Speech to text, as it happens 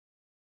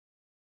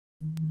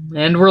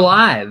And we're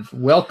live.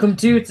 Welcome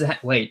to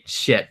wait,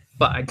 shit.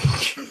 Fuck.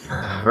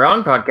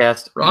 Wrong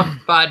podcast. Wrong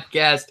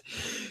podcast.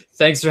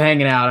 Thanks for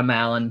hanging out. I'm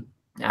Alan.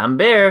 I'm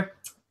Bear.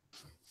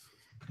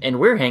 And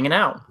we're hanging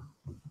out.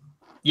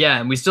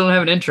 Yeah, and we still don't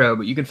have an intro,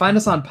 but you can find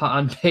us on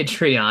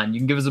Patreon. You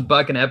can give us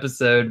 $1 an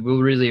episode.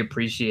 We'll really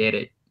appreciate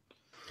it.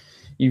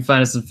 You can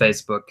find us on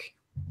Facebook.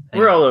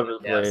 We're all over the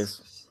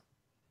place.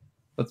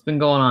 What's been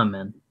going on,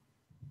 man?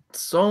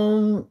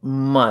 So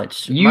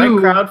much. My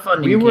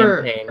crowdfunding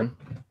campaign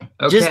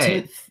just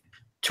hit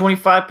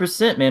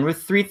 25%, man,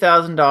 with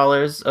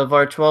 $3,000 of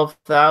our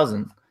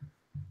 $12,000.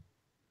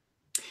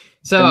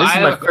 So this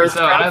is my first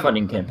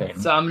crowdfunding campaign.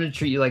 So I'm going to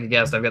treat you like a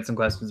guest. I've got some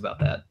questions about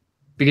that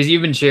because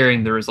you've been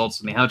sharing the results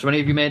with me. How much money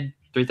have you made?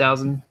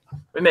 3,000?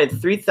 We made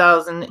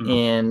 3,000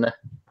 in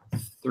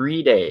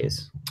 3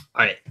 days.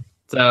 All right.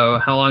 So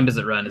how long does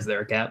it run? Is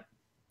there a cap?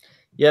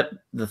 Yep,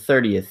 the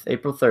 30th,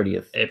 April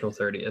 30th. April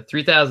 30th.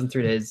 3,000,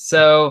 3 days.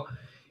 So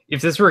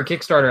if this were a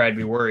Kickstarter, I'd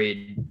be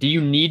worried. Do you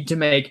need to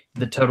make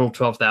the total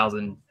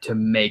 12,000 to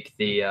make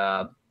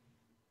the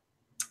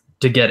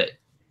to get it?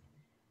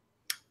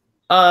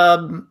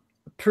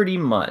 Pretty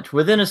much.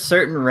 Within a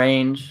certain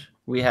range,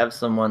 we have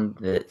someone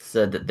that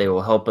said that they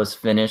will help us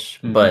finish,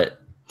 but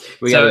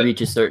we got to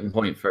reach a certain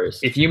point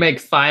first. If you make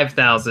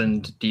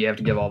 5,000, do you have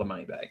to give all the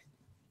money back?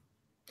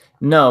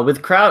 No,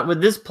 with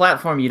this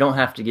platform, you don't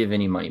have to give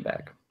any money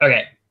back.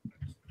 Okay.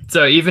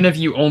 So even if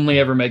you only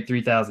ever make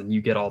 3,000,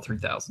 you get all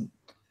 3,000.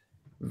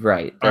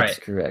 Right. That's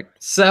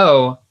correct.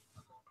 So,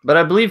 but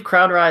I believe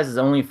CrowdRise is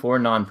only for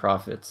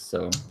nonprofits.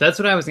 So that's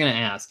what I was going to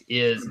ask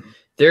is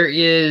there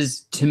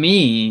is, to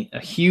me, a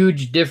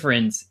huge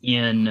difference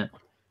in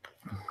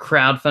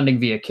crowdfunding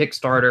via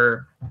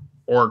Kickstarter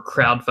or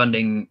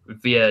crowdfunding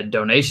via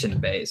donation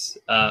base.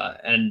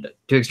 And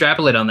to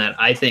extrapolate on that,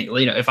 I think,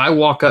 if I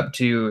walk up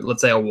to, let's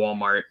say, a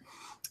Walmart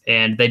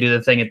and they do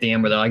the thing at the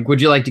end where they're like,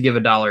 would you like to give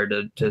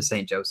 $1 to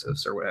St.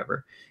 Joseph's or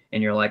whatever?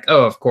 And you're like,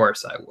 oh, of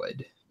course I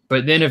would.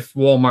 But then if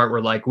Walmart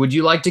were like, would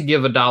you like to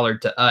give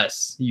 $1 to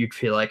us? You'd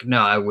feel like, no,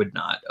 I would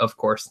not. Of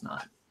course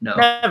not. No.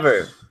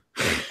 Never.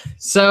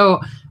 So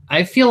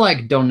I feel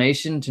like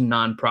donation to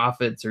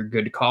nonprofits or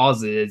good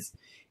causes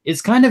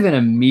is kind of an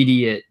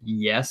immediate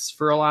yes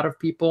for a lot of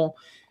people.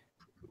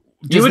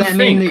 Does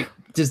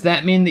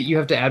that mean that you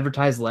have to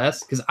advertise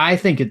less? Because I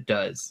think it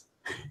does.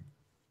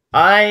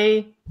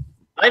 I've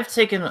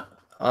taken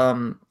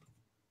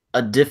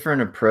a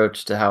different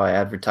approach to how I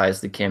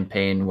advertise the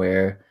campaign,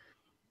 where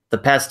the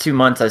past 2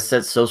 months I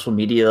set social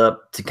media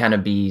up to kind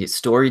of be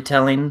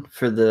storytelling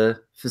for the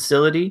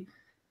facility.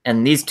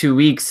 And these 2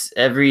 weeks,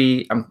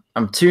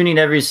 I'm tuning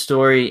every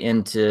story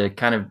into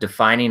kind of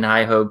defining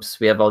high hopes.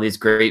 We have all these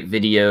great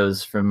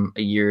videos from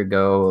a year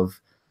ago of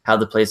how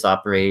the place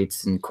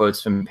operates and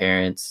quotes from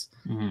parents.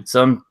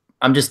 So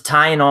I'm just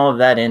tying all of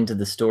that into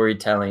the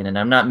storytelling, and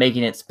I'm not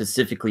making it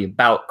specifically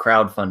about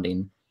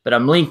crowdfunding, but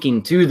I'm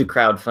linking to the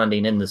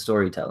crowdfunding in the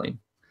storytelling.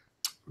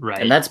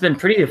 Right. And that's been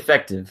pretty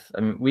effective.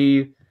 I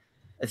mean,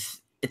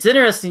 it's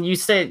interesting. You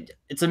say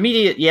it's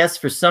immediate yes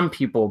for some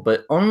people,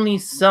 but only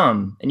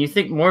some. And you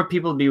think more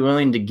people would be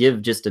willing to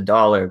give just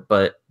 $1,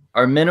 but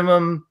our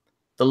minimum,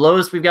 the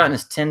lowest we've gotten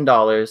is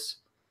 $10.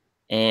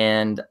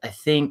 And I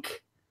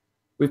think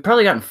we've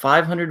probably gotten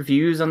 500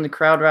 views on the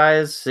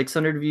CrowdRise,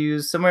 600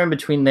 views, somewhere in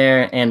between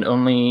there, and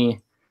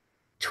only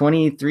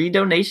 23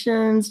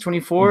 donations,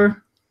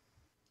 24.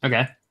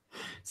 Okay.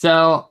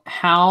 So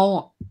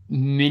how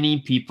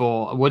many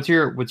people, what's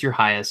your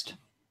highest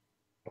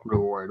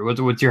reward?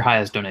 What's your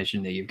highest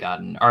donation that you've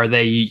gotten? Are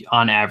they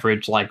on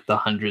average like the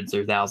hundreds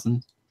or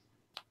thousands?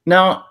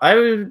 No,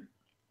 the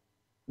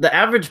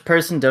average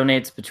person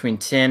donates between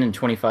 $10 and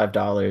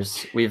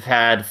 $25. We've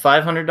had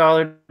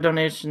 $500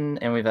 donation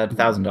and we've had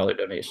 $1,000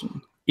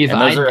 donation.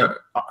 Those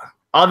are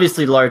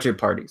obviously larger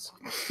parties.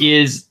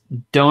 Is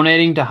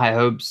donating to High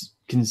Hopes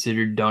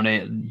considered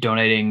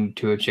donating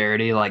to a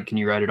charity? Like, can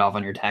you write it off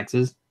on your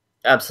taxes?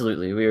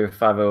 Absolutely. We were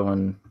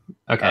 501.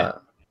 Okay.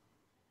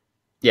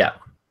 Yeah.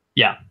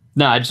 Yeah.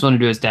 No, I just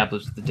wanted to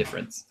establish the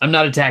difference. I'm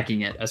not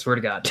attacking it. I swear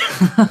to God.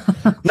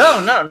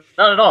 No, not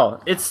at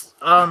all. It's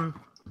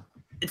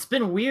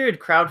been weird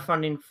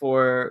crowdfunding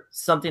for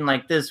something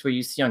like this, where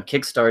you see on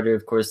Kickstarter,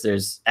 of course,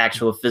 there's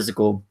actual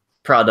physical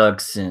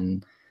products,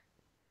 and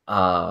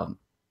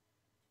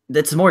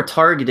that's more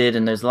targeted,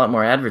 and there's a lot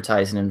more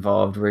advertising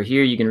involved, where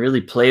here you can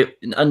really play.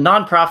 A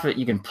nonprofit,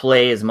 you can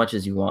play as much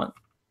as you want.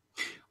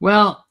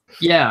 Well,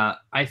 yeah,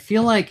 I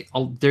feel like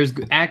there's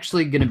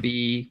actually going to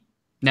be,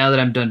 now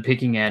that I'm done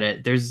picking at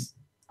it, there's,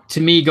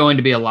 to me, going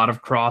to be a lot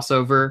of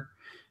crossover.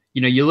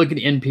 You look at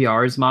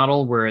NPR's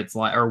model where it's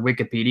like, or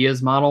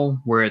Wikipedia's model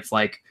where it's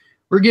like,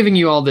 we're giving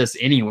you all this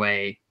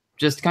anyway,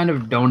 just kind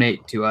of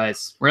donate to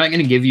us. We're not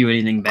going to give you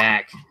anything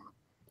back.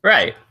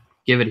 Right.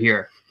 Give it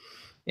here.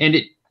 And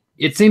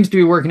it seems to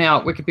be working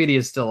out. Wikipedia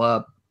is still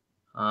up.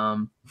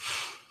 Last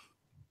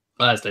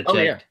I checked.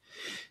 Yeah.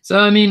 So,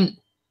 I mean,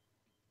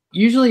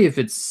 usually if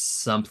it's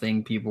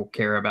something people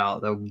care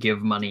about, they'll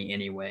give money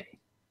anyway.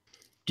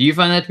 Do you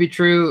find that to be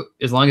true?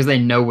 As long as they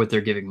know what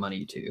they're giving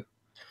money to.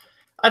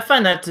 I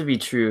find that to be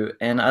true,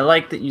 and I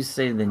like that you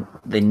say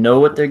they know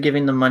what they're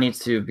giving the money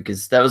to,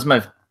 because that was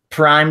my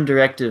prime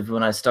directive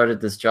when I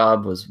started this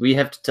job, was we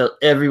have to tell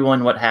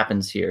everyone what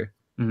happens here,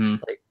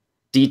 like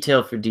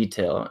detail for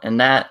detail. And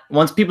that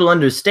once people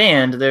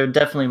understand, they're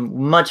definitely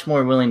much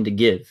more willing to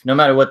give, no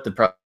matter what the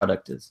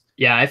product is.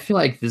 Yeah, I feel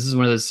like this is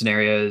one of those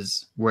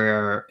scenarios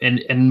where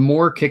and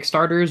more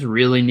Kickstarters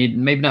really need,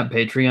 maybe not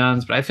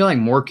Patreons, but I feel like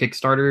more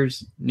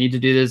Kickstarters need to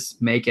do this,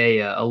 make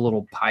a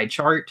little pie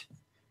chart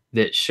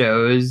that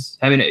shows,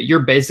 I mean, you're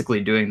basically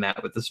doing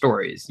that with the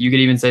stories. You could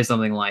even say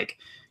something like,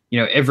 you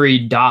know,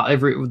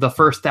 the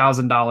first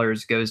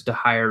 $1,000 goes to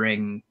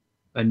hiring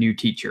a new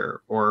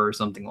teacher or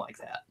something like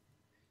that.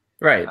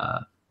 Right.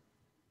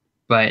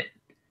 But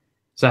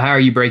so how are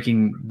you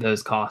breaking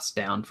those costs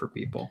down for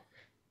people?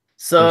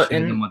 So show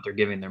them what they're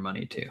giving their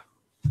money to.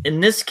 In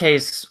this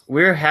case,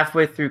 we're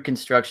halfway through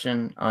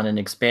construction on an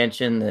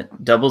expansion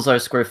that doubles our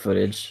square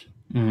footage.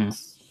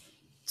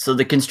 So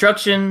the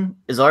construction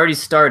is already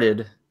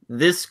started.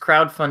 This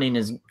crowdfunding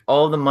is,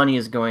 all the money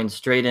is going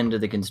straight into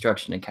the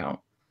construction account.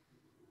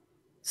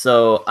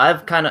 So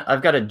I've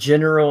got a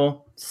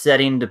general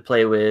setting to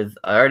play with.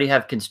 I already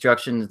have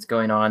construction that's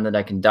going on that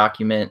I can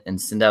document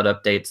and send out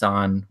updates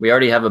on. We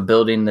already have a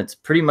building that's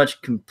pretty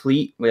much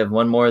complete. We have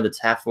one more that's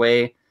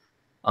halfway.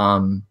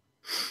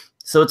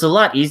 So it's a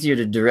lot easier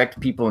to direct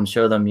people and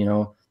show them, you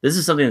know, this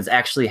is something that's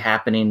actually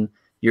happening.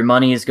 Your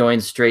money is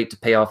going straight to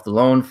pay off the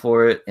loan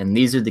for it, and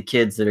these are the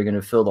kids that are going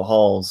to fill the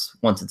halls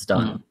once it's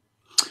done.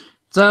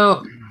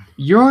 So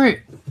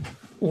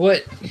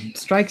what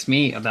strikes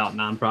me about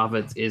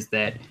nonprofits is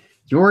that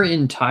your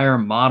entire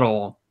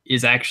model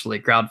is actually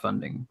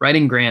crowdfunding.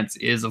 Writing grants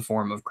is a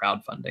form of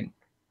crowdfunding.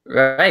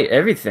 Right,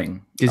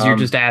 everything.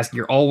 Because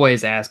you're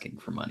always asking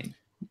for money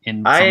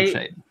in some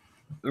shape.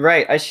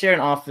 Right, I share an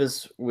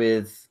office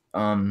with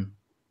our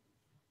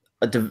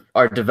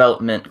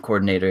development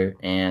coordinator,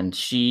 and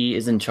she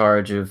is in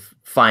charge of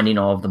finding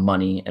all of the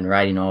money and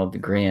writing all of the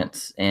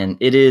grants. And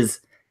it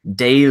is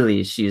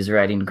daily she's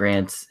writing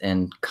grants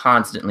and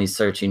constantly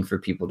searching for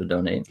people to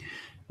donate.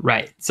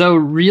 Right. So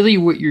really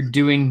what you're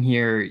doing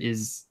here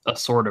is a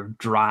sort of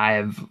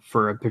drive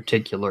for a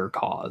particular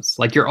cause.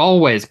 Like you're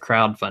always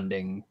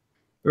crowdfunding.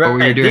 Right. But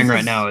what you're doing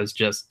right now is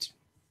just...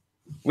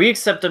 We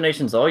accept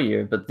donations all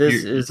year, but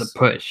this is a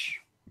push.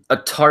 A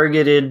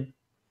targeted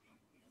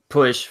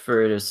push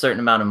for a certain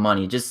amount of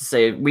money, just to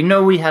say, we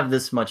know we have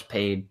this much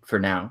paid for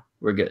now.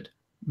 We're good.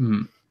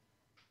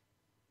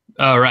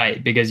 Oh,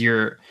 right. Because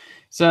you're...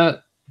 So,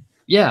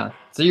 yeah.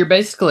 So you're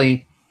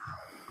basically...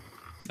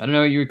 I don't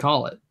know what you would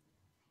call it.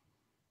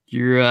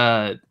 You're...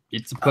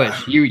 it's a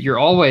push. You're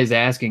always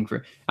asking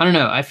for... I don't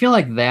know. I feel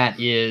like that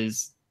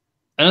is...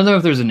 I don't know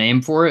if there's a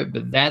name for it,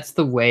 but that's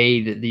the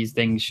way that these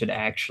things should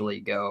actually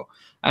go.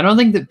 I don't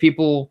think that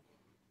people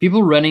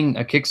running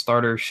a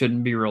Kickstarter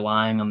shouldn't be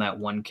relying on that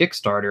one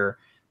Kickstarter.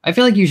 I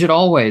feel like you should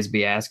always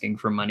be asking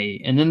for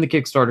money, and then the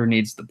Kickstarter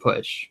needs the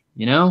push,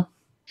 you know?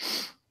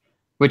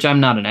 Which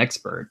I'm not an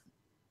expert.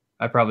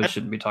 I probably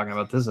shouldn't be talking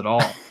about this at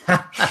all.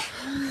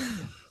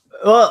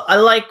 Well, I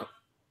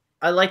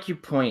like your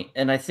point,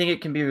 and I think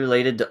it can be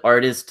related to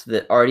artists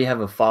that already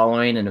have a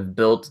following and have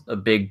built a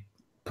big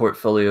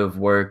portfolio of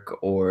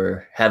work,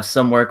 or have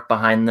some work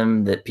behind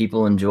them that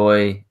people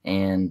enjoy,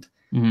 and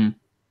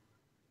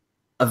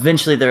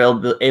eventually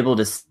they're able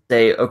to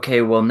say,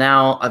 okay, well,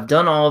 now I've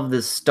done all of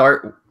this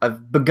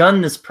I've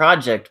begun this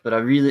project, but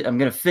I'm going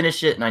to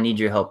finish it, and I need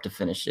your help to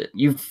finish it.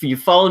 You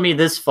followed me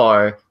this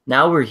far.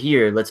 Now we're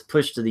here. Let's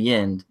push to the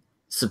end.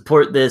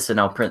 Support this, and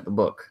I'll print the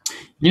book.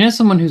 You know,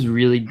 someone who's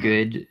really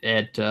good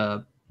at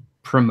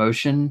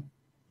promotion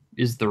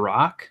is The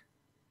Rock.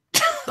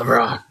 The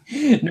Rock.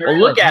 Well,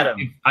 look at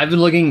him. I've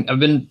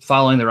been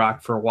following The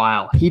Rock for a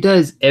while. He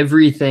does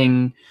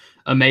everything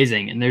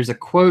amazing. And there's a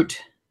quote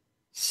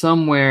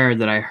somewhere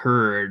that I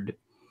heard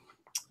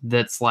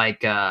that's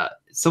like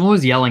someone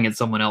was yelling at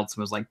someone else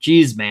and was like,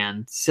 geez,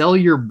 man, sell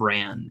your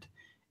brand.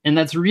 And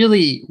that's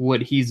really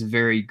what he's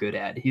very good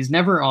at. He's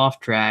never off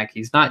track.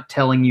 He's not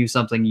telling you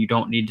something you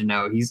don't need to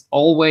know. He's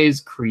always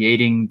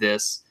creating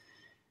this.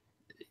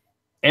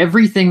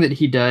 Everything that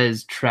he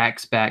does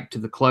tracks back to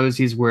the clothes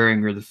he's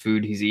wearing or the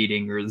food he's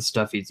eating or the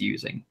stuff he's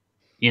using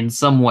in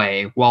some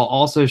way, while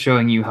also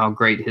showing you how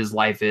great his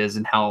life is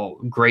and how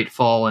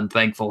grateful and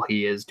thankful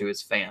he is to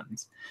his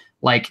fans.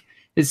 Like,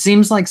 it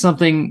seems like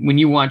something, when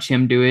you watch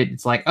him do it,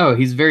 it's like, oh,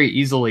 he's very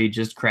easily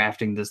just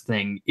crafting this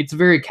thing. It's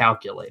very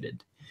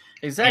calculated.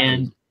 Exactly.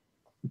 And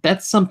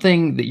that's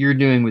something that you're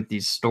doing with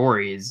these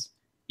stories,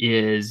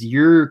 is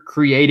you're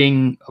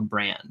creating a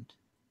brand.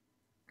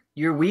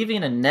 You're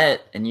weaving a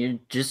net, and you're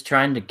just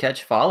trying to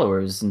catch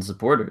followers and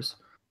supporters.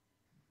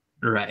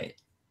 Right.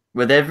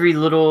 With every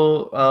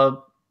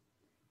little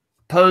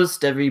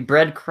post, every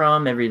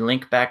breadcrumb, every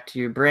link back to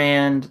your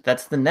brand,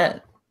 that's the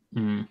net.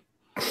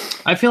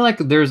 I feel like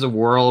there's a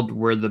world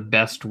where the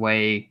best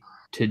way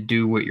to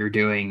do what you're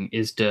doing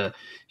is to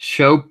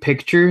show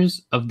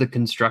pictures of the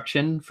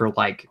construction for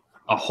like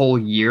a whole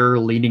year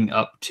leading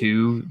up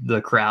to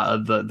the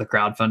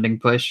crowdfunding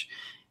push,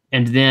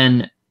 and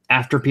then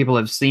after people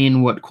have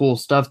seen what cool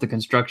stuff the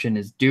construction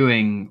is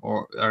doing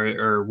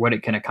or what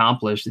it can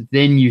accomplish,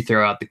 then you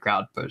throw out the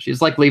crowd push.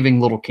 It's like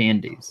leaving little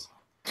candies.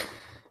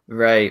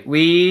 Right.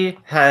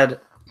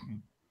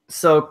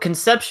 So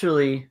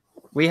conceptually,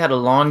 we had a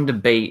long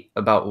debate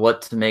about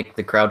what to make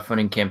the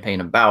crowdfunding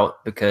campaign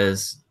about,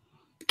 because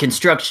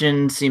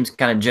construction seems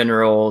kind of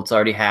general. It's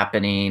already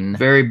happening.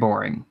 Very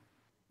boring.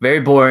 Very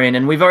boring.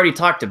 And we've already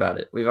talked about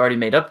it. We've already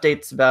made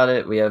updates about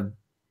it. We have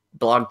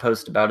blog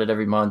posts about it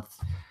every month.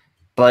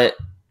 But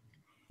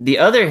the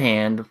other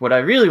hand, what I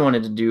really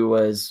wanted to do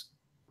was,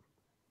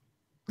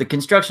 the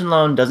construction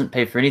loan doesn't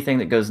pay for anything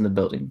that goes in the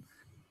building.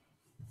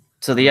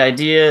 So the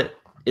idea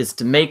is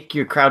to make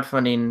your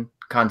crowdfunding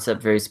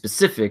concept very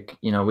specific.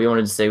 We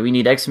wanted to say we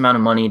need X amount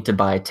of money to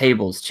buy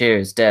tables,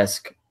 chairs,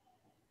 desk,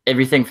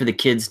 everything for the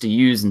kids to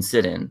use and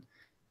sit in.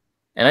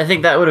 And I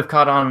think that would have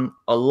caught on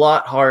a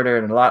lot harder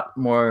and a lot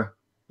more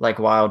like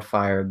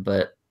wildfire,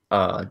 but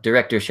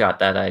director shot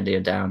that idea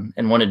down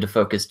and wanted to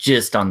focus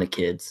just on the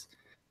kids.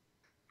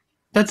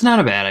 That's not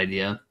a bad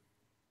idea.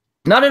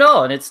 Not at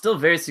all, and it's still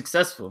very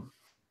successful.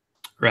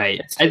 Right.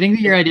 I think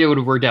that your idea would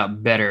have worked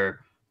out better,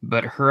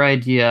 but her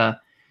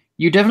idea,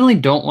 you definitely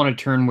don't want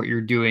to turn what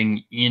you're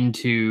doing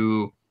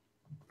into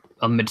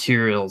a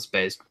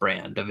materials-based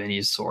brand of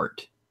any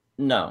sort.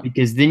 No.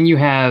 Because then you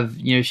have,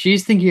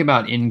 she's thinking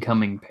about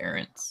incoming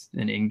parents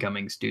and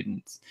incoming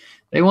students.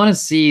 They want to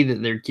see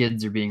that their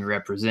kids are being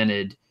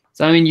represented.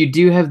 So, you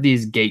do have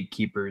these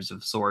gatekeepers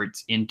of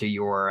sorts into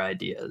your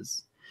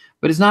ideas.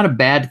 But it's not a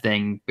bad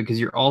thing, because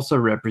you're also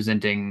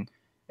representing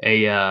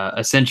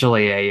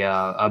essentially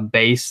a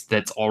base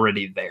that's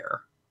already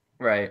there.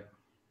 Right.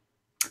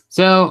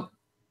 So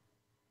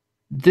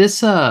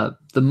this the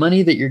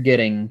money that you're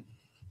getting,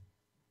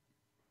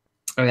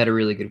 I had a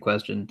really good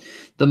question.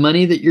 The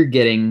money that you're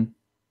getting,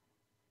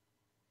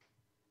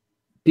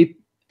 people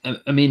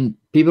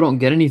don't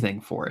get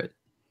anything for it.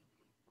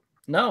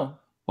 No.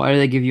 Why do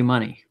they give you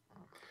money?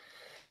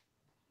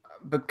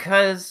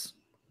 Because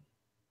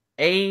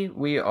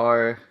we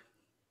are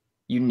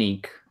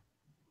unique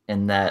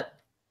in that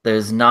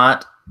there's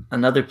not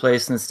another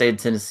place in the state of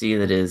Tennessee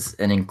that is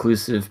an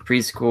inclusive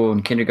preschool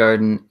and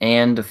kindergarten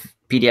and a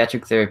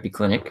pediatric therapy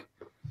clinic.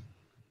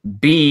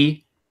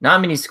 B,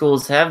 not many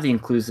schools have the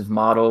inclusive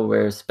model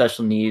where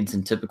special needs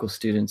and typical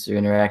students are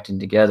interacting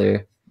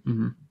together.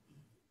 Mm-hmm.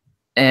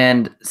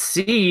 And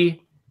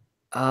C,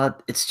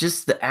 it's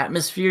just the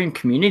atmosphere and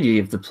community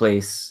of the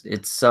place.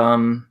 It's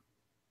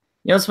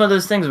it's one of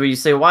those things where you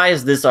say, why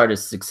is this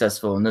artist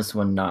successful and this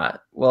one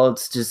not? Well,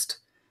 it's just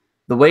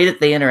the way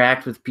that they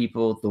interact with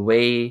people, the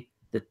way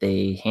that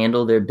they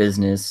handle their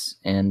business,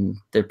 and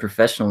their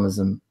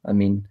professionalism.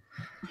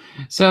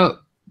 So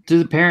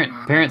do the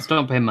parents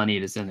don't pay money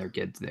to send their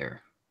kids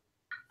there?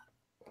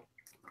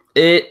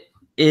 It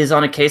is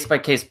on a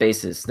case-by-case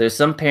basis. There's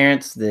some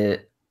parents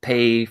that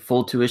pay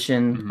full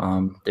tuition.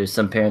 Mm-hmm. There's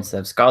some parents that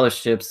have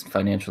scholarships,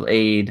 financial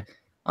aid.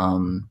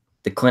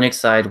 The clinic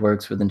side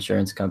works with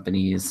insurance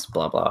companies,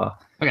 blah, blah.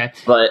 Okay.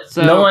 But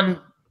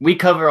we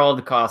cover all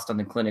the cost on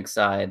the clinic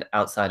side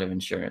outside of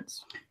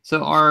insurance.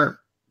 So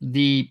are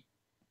the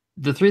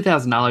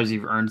 $3,000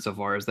 you've earned so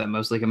far, is that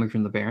mostly coming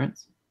from the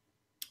parents?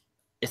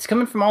 It's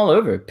coming from all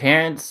over.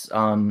 Parents,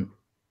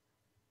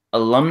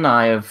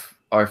 alumni of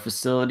our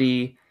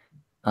facility,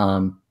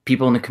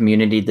 people in the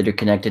community that are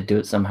connected to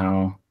it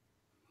somehow.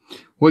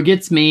 What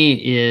gets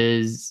me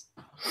is,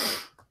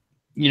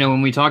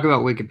 when we talk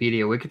about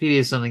Wikipedia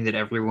is something that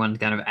everyone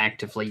kind of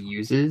actively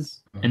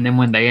uses. Mm-hmm. And then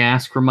when they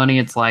ask for money,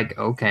 it's like,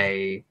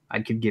 okay, I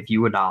could give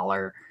you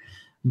 $1.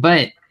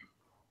 But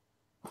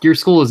your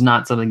school is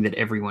not something that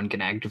everyone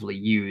can actively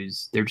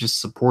use. They're just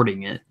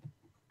supporting it.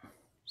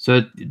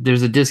 So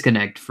there's a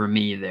disconnect for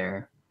me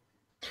there.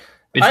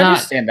 I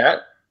understand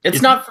that.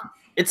 It's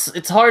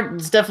hard.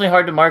 It's definitely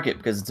hard to market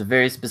because it's a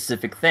very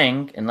specific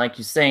thing. And like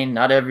you're saying,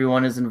 not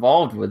everyone is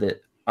involved with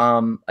it.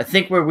 I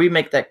think where we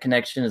make that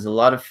connection is a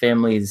lot of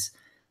families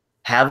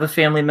have a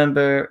family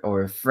member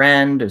or a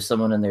friend or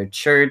someone in their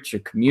church or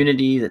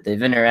community that they've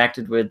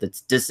interacted with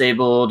that's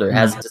disabled or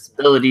has a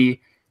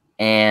disability,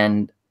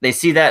 and they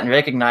see that and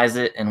recognize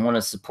it and want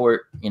to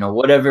support,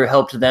 whatever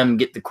helped them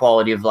get the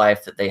quality of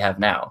life that they have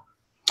now.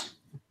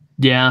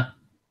 Yeah.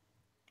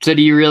 So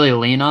do you really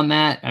lean on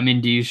that?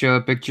 Do you show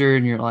a picture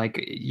and you're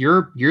like,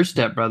 your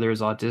stepbrother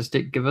is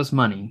autistic, give us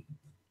money?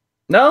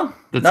 No,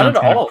 that not sounds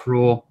at kind all. Of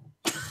cruel.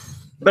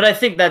 But I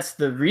think that's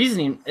the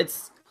reasoning.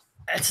 It's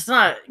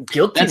not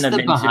guilting them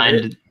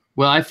into it.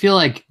 Well, I feel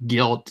like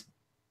guilt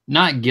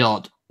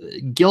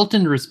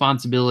and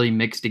responsibility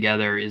mixed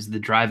together is the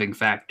driving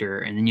factor,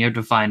 and then you have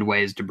to find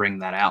ways to bring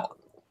that out.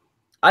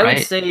 I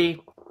would say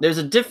there's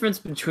a difference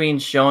between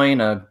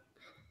showing a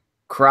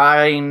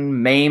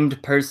crying,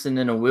 maimed person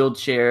in a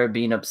wheelchair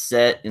being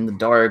upset in the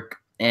dark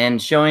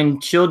and showing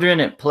children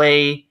at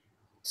play,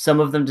 some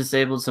of them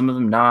disabled, some of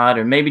them not,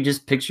 or maybe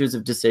just pictures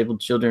of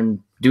disabled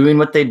children doing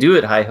what they do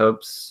at High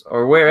Hopes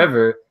or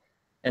wherever.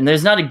 And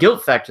there's not a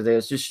guilt factor there.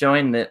 It's just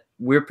showing that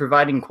we're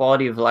providing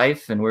quality of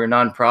life and we're a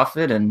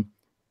nonprofit. And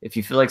if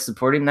you feel like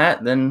supporting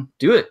that, then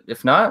do it.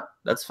 If not,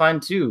 that's fine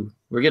too.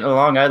 we're getting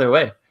along either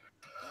way.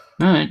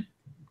 All right.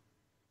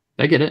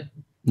 I get it.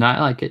 No,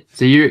 I like it.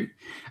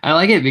 I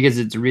like it because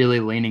it's really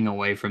leaning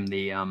away from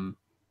the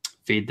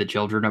feed the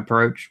children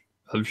approach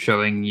of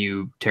showing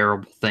you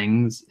terrible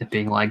things and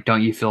being like,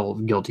 don't you feel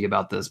guilty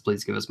about this?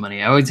 Please give us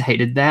money. I always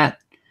hated that.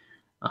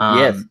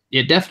 Yes.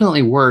 It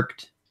definitely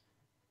worked.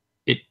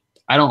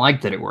 I don't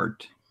like that it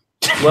worked.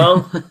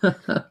 Well,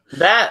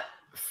 that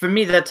for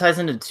me, that ties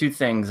into two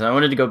things. I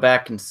wanted to go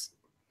back and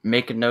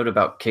make a note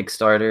about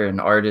Kickstarter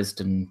and artist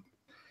and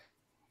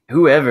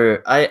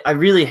whoever. I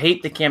really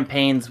hate the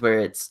campaigns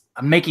where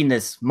I'm making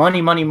this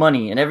money,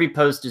 and every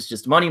post is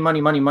just money.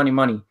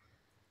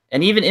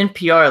 And even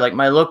NPR, like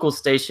my local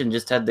station,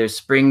 just had their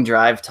spring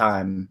drive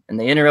time, and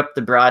they interrupt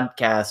the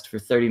broadcast for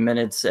 30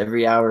 minutes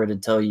every hour to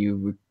tell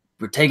you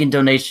we're taking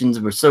donations.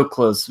 We're so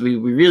close. We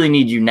really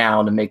need you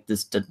now to make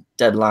this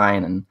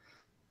deadline. And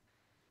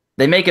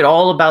they make it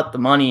all about the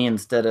money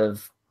instead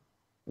of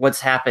what's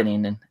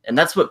happening. And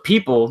that's what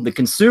people, the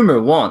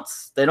consumer,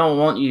 wants. They don't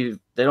want you.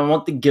 They don't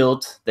want the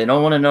guilt. They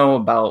don't want to know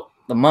about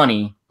the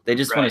money. They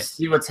just want to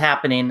see what's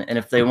happening. And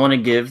if they want to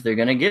give, they're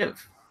going to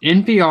give.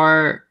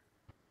 NPR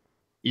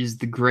is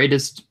the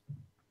greatest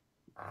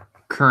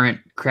current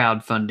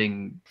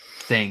crowdfunding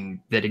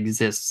thing that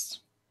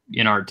exists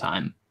in our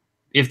time.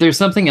 If there's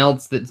something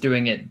else that's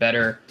doing it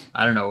better,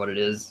 I don't know what it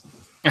is.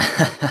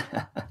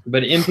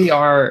 But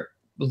NPR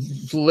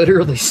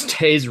literally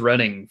stays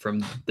running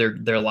from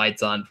their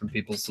lights on from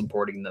people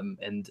supporting them,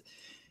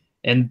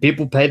 and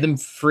people pay them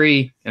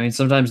free. I mean,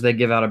 sometimes they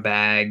give out a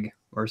bag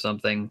or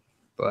something,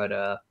 but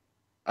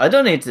I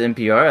donate to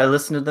NPR. I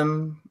listen to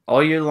them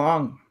all year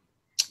long.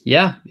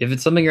 Yeah, if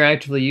it's something you're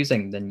actively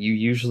using, then you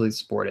usually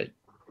support it.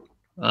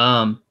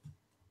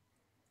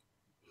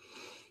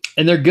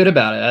 And they're good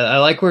about it. I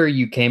like where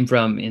you came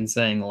from in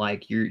saying,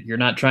 like, you're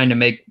not trying to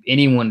make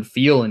anyone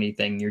feel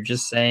anything. You're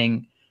just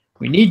saying,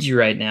 we need you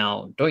right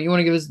now. Don't you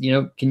want to give us,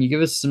 can you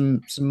give us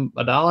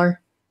a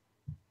dollar?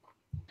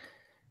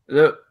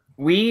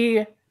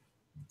 Pretty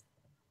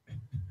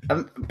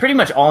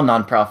much all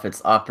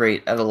nonprofits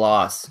operate at a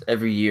loss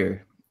every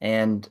year,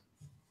 and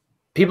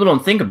people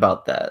don't think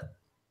about that.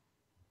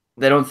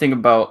 They don't think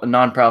about a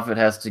nonprofit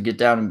has to get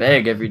down and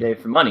beg every day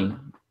for money.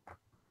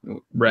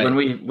 Right.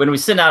 When we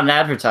send out an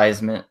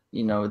advertisement,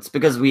 it's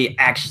because we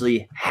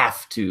actually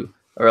have to,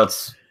 or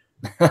else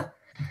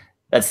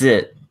that's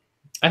it.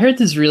 I heard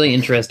this really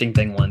interesting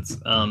thing once.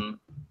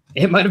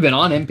 It might have been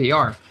on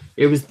NPR.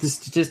 It was the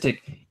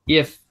statistic.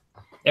 If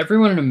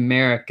everyone in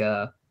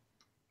America,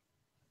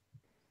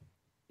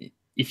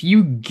 if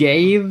you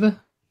gave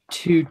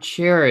to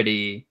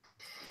charity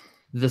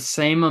the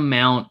same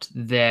amount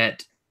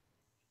that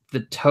the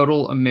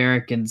total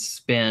Americans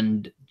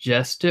spend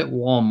just at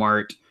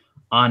Walmart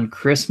on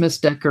Christmas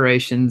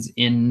decorations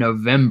in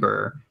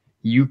November,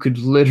 you could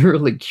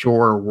literally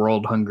cure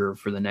world hunger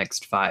for the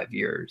next 5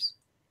 years.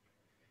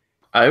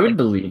 I would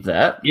believe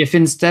that. If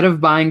instead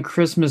of buying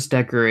Christmas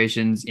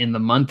decorations in the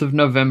month of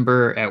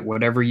November at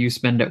whatever you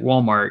spend at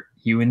Walmart,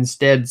 you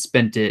instead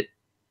spent it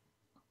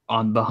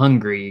on the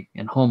hungry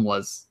and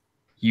homeless,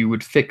 you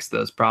would fix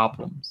those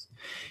problems.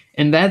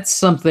 And that's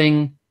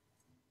something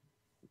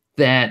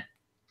that,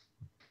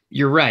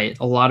 you're right,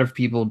 a lot of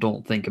people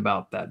don't think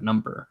about that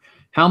number.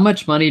 How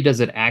much money does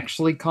it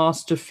actually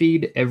cost to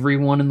feed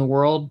everyone in the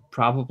world?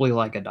 Probably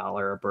like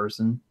 $1 a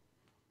person.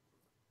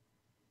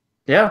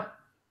 Yeah.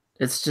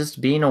 It's just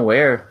being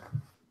aware.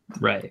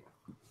 Right.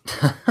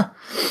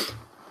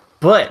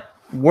 But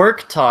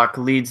work talk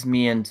leads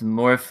me into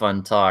more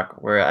fun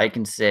talk where I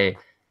can say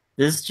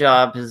this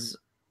job and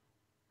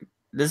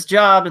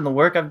the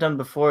work I've done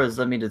before has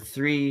led me to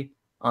 3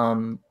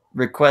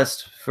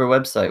 requests for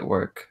website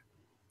work.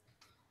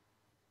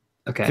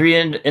 Okay.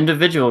 3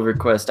 individual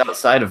requests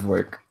outside of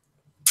work.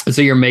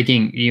 So you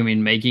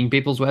mean making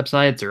people's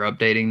websites or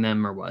updating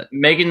them or what?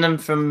 Making them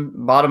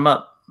from bottom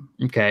up.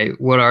 Okay.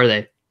 What are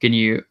they? Can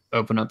you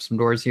open up some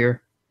doors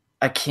here?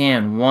 I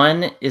can.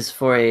 One is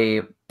for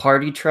a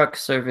party truck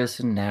service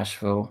in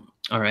Nashville.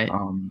 All right.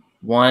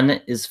 One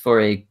is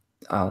for a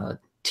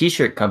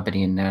t-shirt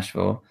company in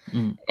Nashville.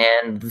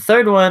 And the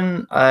third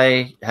one,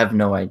 I have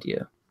no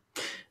idea.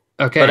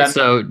 Okay,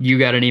 so you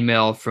got an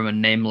email from a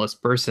nameless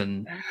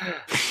person.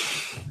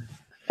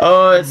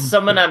 Oh, it's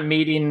someone I'm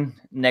meeting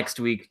next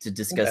week to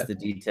discuss the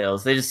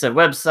details. They just said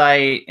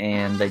website,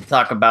 and they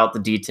talk about the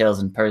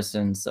details in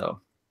person, so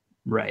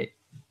right.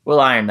 We'll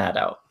iron that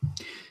out.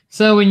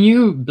 So when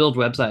you build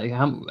websites,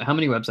 how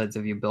many websites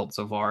have you built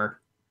so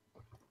far?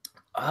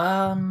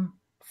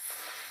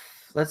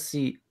 Let's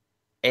see.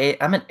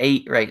 I'm at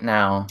 8 right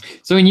now.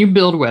 So when you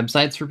build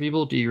websites for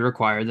people, do you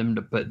require them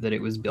to put that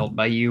it was built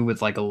by you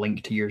with like a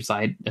link to your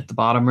site at the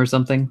bottom or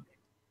something?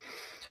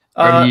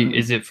 Or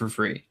is it for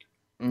free?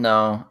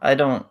 No, I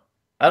don't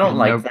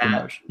like that.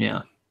 Promotion.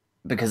 Yeah.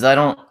 Because I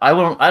don't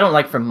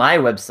like for my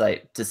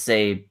website to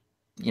say,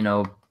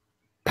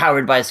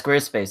 powered by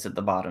Squarespace at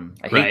the bottom.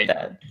 I hate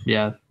that.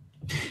 Yeah.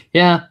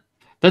 Yeah.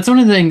 That's one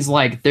of the things,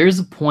 like, there's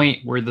a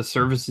point where the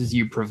services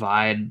you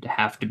provide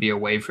have to be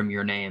away from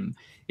your name.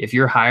 If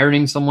you're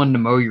hiring someone to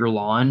mow your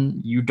lawn,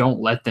 you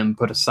don't let them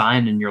put a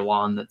sign in your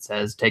lawn that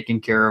says taken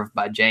care of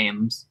by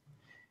James.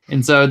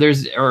 And so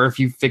or if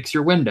you fix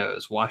your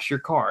windows, wash your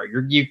car,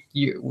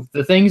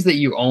 the things that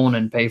you own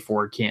and pay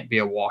for can't be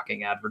a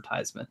walking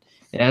advertisement.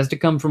 It has to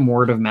come from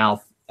word of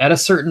mouth at a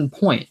certain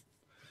point,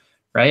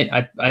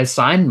 right? I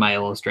sign my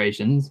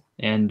illustrations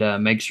and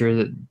make sure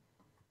that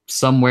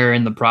somewhere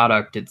in the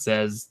product it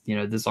says,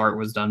 this art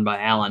was done by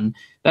Alan.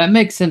 That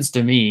makes sense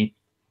to me.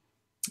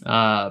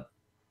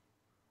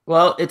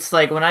 Well, it's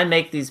like when I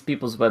make these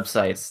people's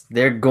websites,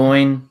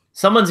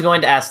 someone's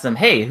going to ask them,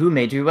 hey, who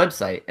made your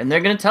website? And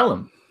they're going to tell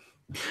them.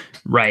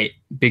 Right,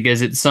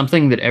 because it's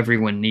something that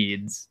everyone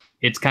needs.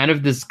 It's kind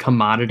of this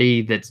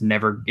commodity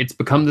it's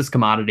become this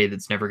commodity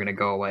that's never going to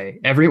go away.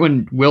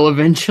 Everyone will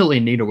eventually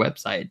need a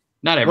website.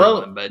 Not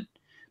everyone, but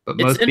most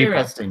people. It's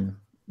interesting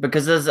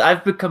because as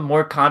I've become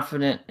more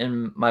confident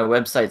in my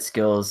website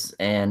skills,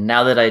 and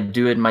now that I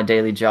do it in my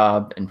daily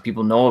job and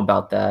people know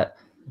about that,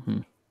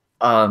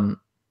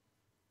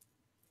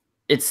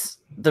 it's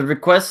the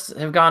requests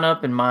have gone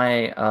up in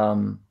my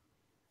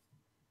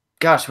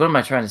gosh, what am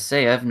I trying to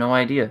say? I have no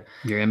idea.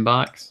 Your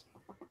inbox?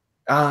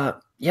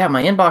 Yeah,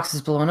 my inbox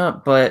is blowing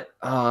up, but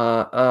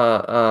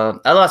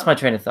I lost my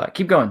train of thought.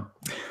 Keep going.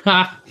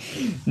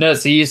 No,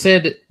 so you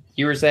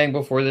were saying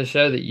before the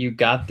show that you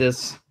got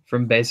this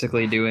from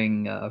basically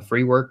doing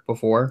free work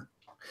before?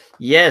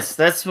 Yes,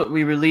 that's what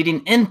we were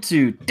leading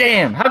into.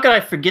 Damn, how could I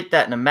forget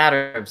that in a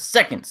matter of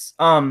seconds?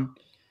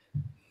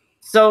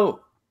 So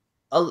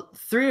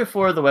 3 or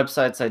 4 of the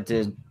websites I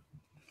did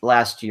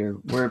last year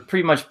were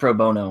pretty much pro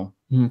bono.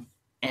 Mm-hmm.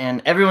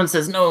 And everyone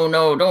says, no,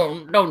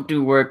 don't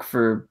do work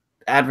for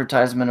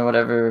advertisement or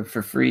whatever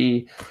for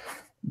free.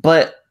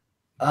 But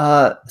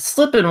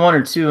slipping 1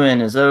 or 2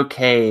 in is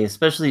okay,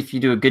 especially if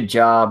you do a good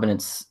job and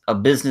it's a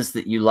business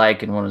that you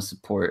like and want to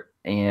support.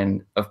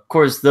 And of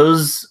course,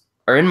 those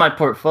are in my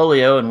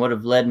portfolio and would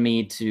have led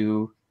me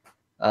to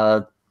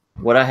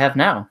what I have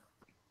now.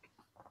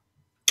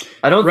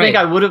 I don't think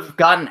I would have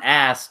gotten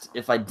asked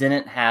if I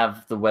didn't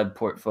have the web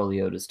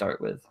portfolio to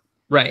start with.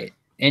 Right.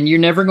 And you're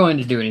never going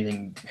to do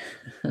anything.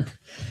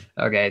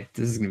 Okay,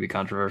 this is going to be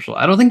controversial.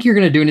 I don't think you're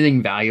going to do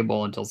anything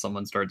valuable until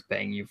someone starts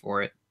paying you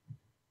for it.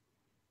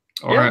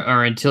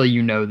 Or until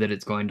you know that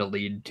it's going to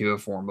lead to a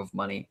form of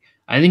money.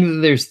 I think that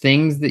there's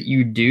things that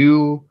you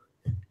do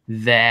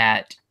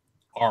that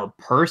are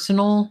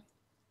personal.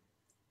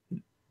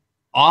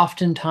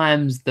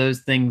 Oftentimes, those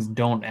things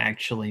don't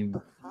actually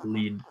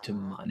lead to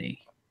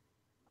money.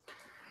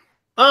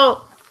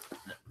 Oh,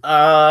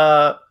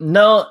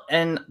 no,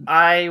 and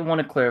I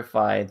want to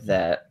clarify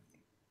that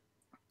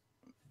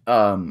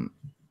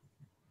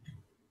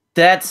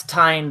that's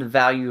tying the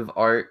value of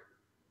art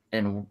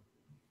and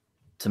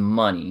to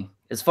money.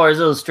 As far as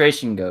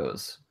illustration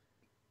goes,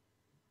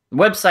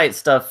 website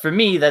stuff, for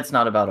me, that's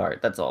not about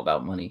art. That's all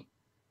about money.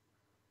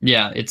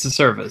 Yeah, it's a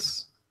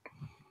service.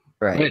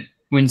 Right. But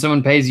when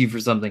someone pays you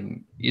for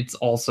something, it's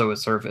also a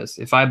service.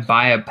 If I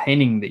buy a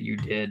painting that you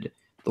did,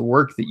 the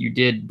work that you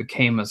did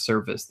became a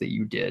service that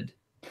you did.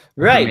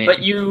 Right,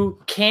 but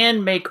you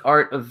can make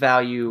art of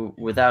value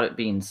without it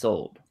being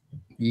sold.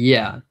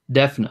 Yeah,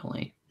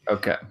 definitely.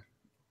 Okay.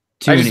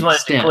 I just wanted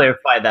to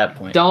clarify that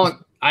point.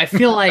 I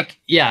feel like,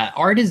 yeah,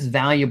 art is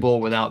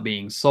valuable without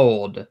being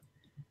sold.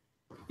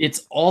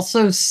 It's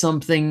also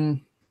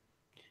something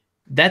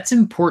that's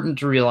important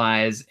to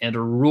realize, and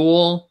a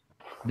rule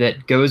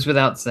that goes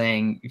without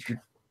saying.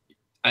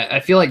 I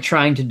feel like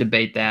trying to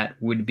debate that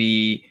would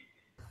be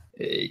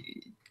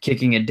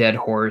kicking a dead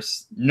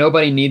horse.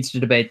 Nobody needs to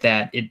debate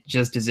that. It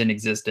just is in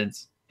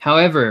existence.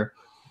 However,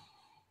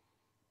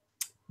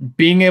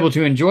 being able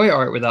to enjoy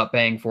art without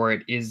paying for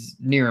it is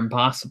near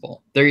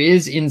impossible. There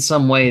is in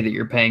some way that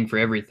you're paying for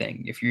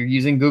everything. If you're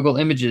using Google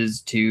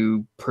Images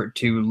to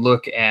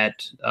look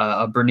at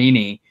a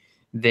Bernini,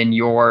 then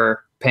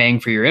you're paying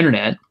for your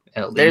internet.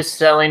 At least they're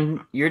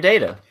selling your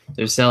data.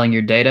 They're selling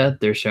your data.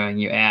 They're showing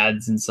you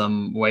ads in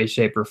some way,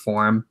 shape, or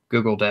form.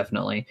 Google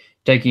definitely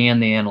taking in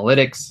the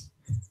analytics.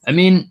 I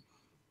mean,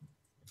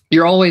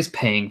 you're always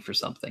paying for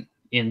something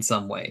in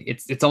some way.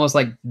 It's almost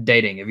like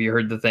dating. Have you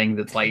heard the thing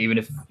that's like even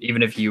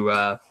if you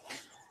have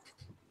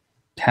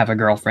a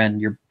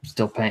girlfriend, you're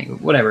still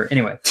paying? Whatever.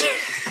 Anyway,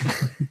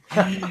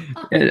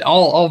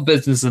 all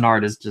business and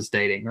art is just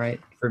dating,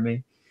 right? For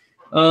me.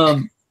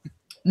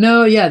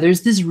 No, yeah.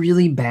 There's this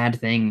really bad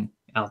thing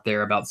out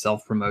there about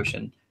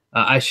self-promotion.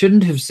 I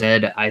shouldn't have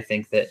said. I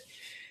think that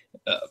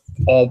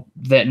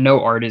no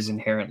art is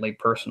inherently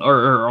personal,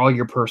 or all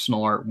your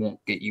personal art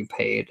won't get you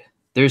paid.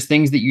 There's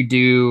things that you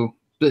do.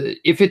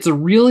 If it's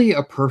really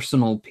a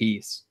personal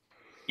piece,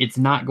 it's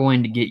not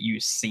going to get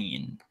you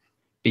seen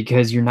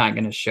because you're not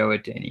going to show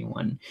it to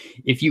anyone.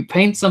 If you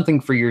paint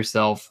something for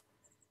yourself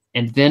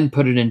and then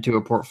put it into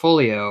a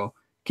portfolio,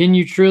 can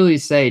you truly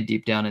say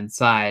deep down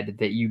inside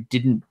that you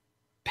didn't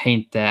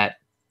paint that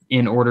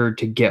in order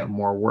to get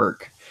more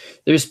work?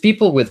 There's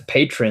people with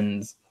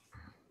patrons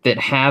that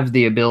have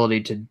the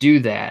ability to do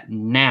that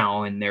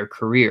now in their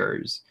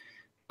careers,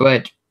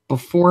 but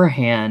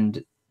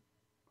beforehand,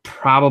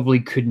 probably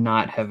could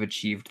not have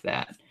achieved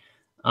that.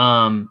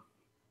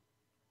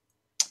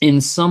 In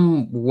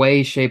some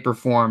way, shape, or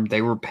form,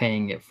 they were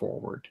paying it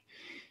forward.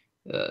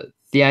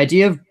 The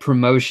idea of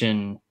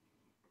promotion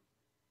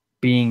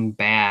being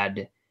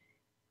bad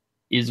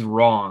is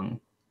wrong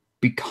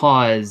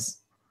because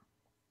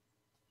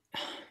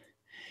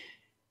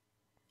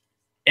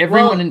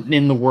everyone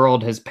in the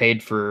world has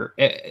paid for,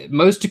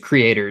 most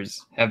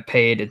creators have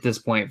paid at this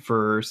point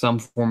for some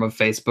form of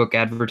Facebook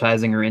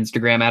advertising or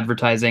Instagram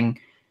advertising.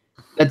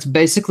 That's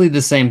basically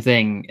the same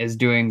thing as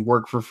doing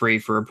work for free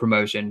for a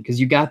promotion, because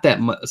you got that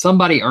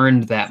somebody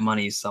earned that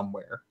money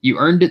somewhere. You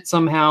earned it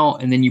somehow,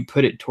 and then you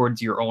put it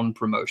towards your own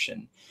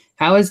promotion.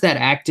 How is that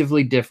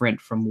actively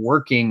different from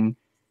working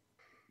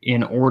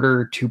in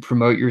order to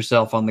promote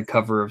yourself on the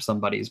cover of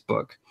somebody's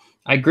book?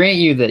 I grant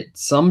you that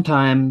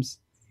sometimes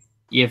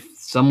if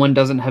someone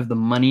doesn't have the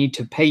money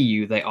to pay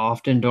you, they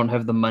often don't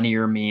have the money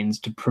or means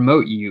to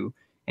promote you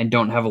and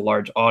don't have a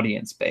large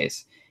audience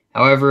base.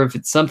 However, if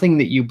it's something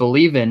that you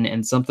believe in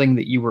and something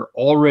that you were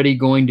already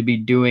going to be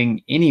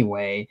doing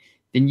anyway,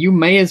 then you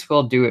may as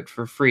well do it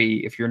for free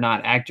if you're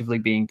not actively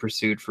being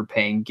pursued for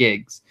paying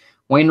gigs.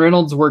 Wayne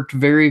Reynolds worked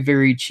very,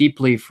 very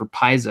cheaply for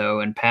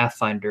Paizo and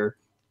Pathfinder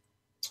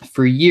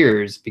for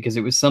years because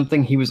it was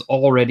something he was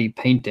already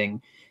painting.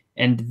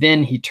 And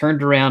then he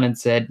turned around and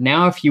said,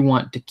 now if you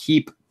want to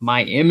keep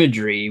my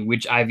imagery,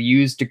 which I've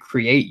used to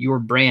create your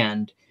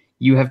brand,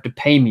 you have to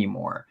pay me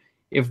more.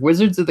 If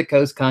Wizards of the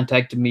Coast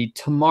contacted me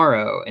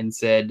tomorrow and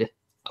said,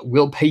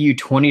 we'll pay you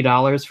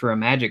 $20 for a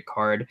Magic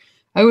card,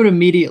 I would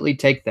immediately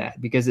take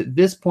that, because at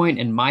this point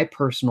in my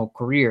personal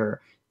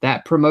career,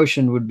 that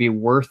promotion would be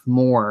worth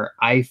more,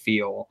 I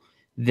feel,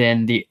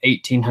 than the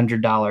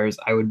 $1,800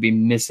 I would be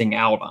missing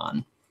out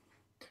on.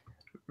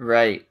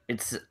 Right.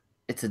 It's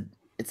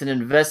an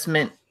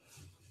investment.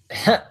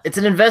 It's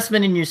an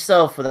investment in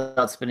yourself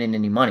without spending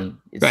any money.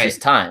 It's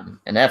just time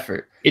and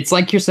effort. It's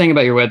like you're saying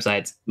about your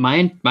websites.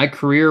 My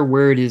career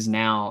where it is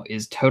now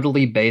is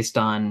totally based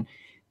on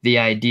the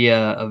idea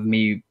of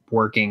me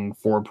working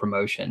for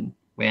promotion.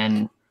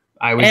 When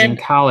I was in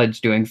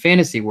college doing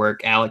fantasy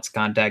work, Alex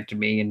contacted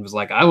me and was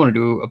like, I want to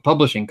do a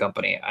publishing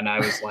company. And I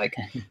was like,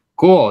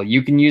 cool,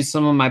 you can use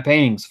some of my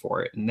paintings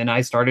for it. And then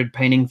I started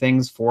painting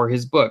things for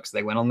his books.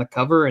 They went on the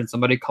cover and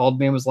somebody called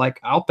me and was like,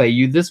 I'll pay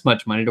you this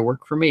much money to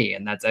work for me.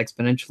 And that's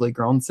exponentially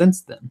grown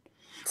since then.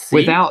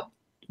 See?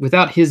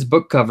 Without his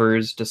book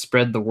covers to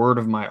spread the word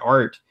of my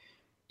art,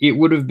 it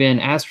would have been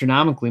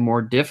astronomically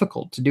more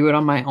difficult to do it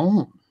on my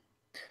own.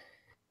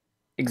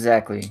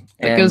 Exactly.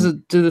 Because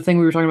to the thing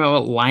we were talking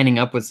about lining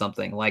up with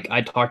something, like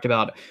I talked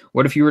about,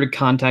 what if you were to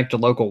contact a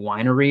local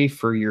winery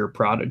for your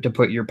product to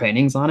put your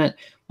paintings on it?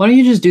 Why don't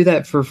you just do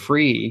that for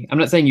free? I'm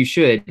not saying you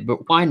should,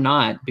 but why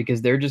not?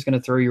 Because they're just going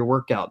to throw your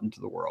work out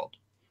into the world.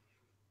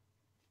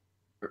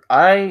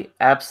 I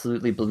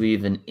absolutely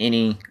believe in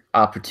any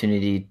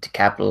opportunity to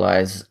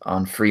capitalize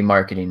on free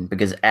marketing,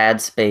 because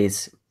ad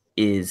space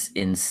is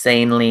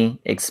insanely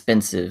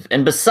expensive.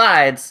 And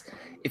besides,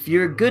 if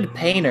you're a good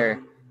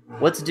painter,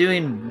 what's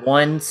doing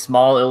one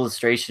small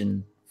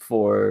illustration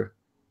for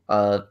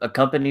a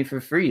company for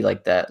free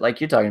like that,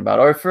 like you're talking about,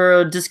 or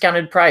for a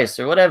discounted price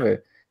or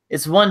whatever?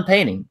 It's one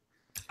painting.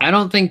 I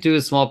don't think do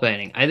a small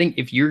painting. I think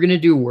if you're going to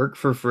do work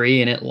for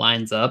free and it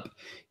lines up,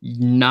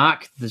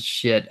 knock the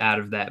shit out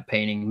of that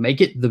painting.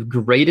 Make it the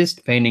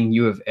greatest painting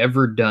you have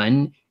ever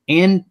done.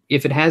 And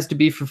if it has to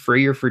be for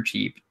free or for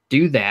cheap,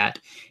 do that.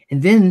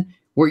 And then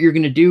what you're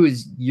going to do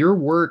is your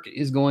work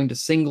is going to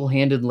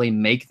single-handedly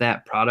make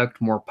that product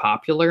more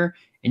popular,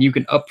 and you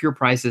can up your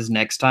prices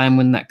next time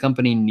when that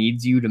company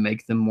needs you to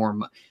make them more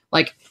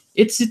like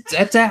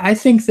I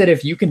think that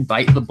if you can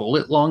bite the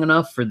bullet long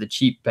enough for the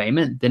cheap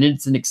payment, then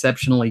it's an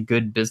exceptionally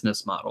good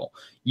business model.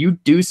 You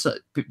do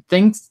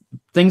things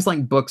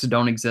like books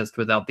don't exist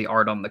without the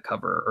art on the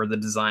cover or the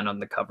design on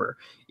the cover.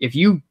 If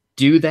you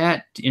do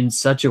that in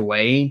such a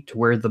way to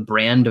where the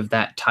brand of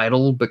that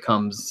title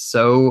becomes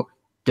so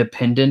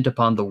dependent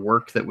upon the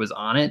work that was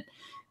on it,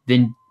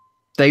 then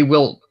they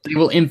will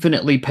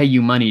infinitely pay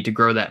you money to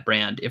grow that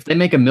brand. If they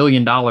make $1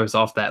 million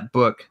off that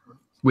book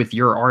with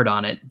your art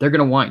on it, they're going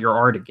to want your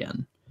art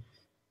again.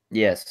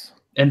 Yes.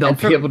 And they'll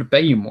be able to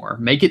pay you more.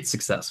 Make it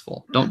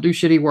successful. Don't do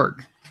shitty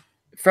work.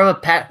 From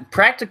a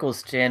practical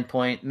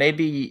standpoint,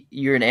 maybe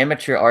you're an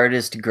amateur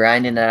artist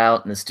grinding it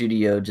out in the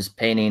studio, just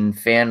painting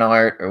fan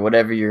art or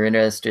whatever you're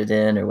interested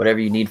in or whatever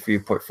you need for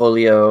your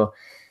portfolio.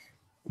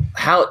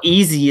 How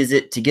easy is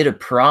it to get a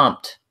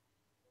prompt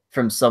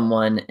from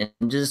someone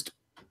and just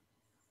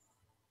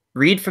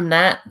read from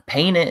that,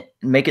 paint it,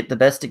 and make it the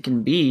best it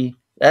can be?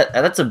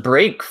 That's a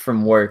break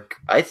from work,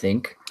 I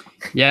think.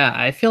 Yeah,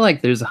 I feel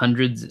like there's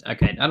hundreds.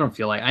 Okay, I don't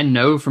feel like, I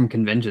know from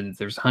conventions,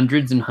 there's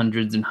hundreds and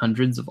hundreds and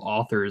hundreds of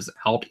authors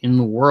out in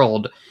the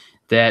world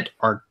that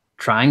are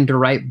trying to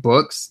write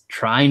books,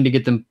 trying to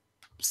get them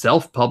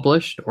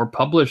self-published or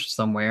published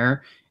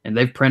somewhere, and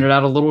they've printed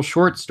out a little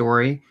short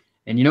story.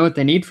 And you know what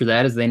they need for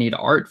that is they need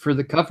art for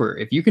the cover.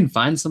 If you can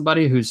find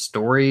somebody whose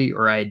story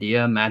or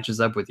idea matches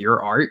up with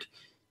your art,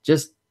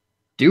 just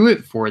do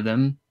it for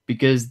them,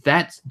 because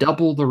that's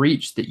double the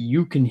reach that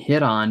you can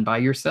hit on by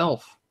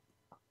yourself.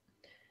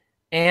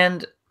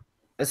 And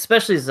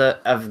especially as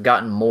I've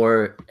gotten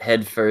more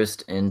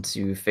headfirst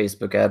into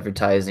Facebook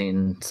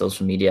advertising,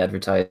 social media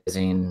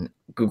advertising,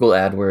 Google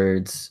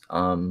AdWords,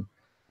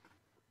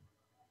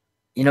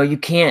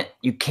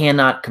 you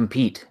cannot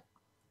compete.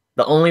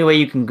 The only way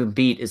you can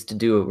compete is to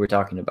do what we're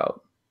talking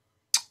about.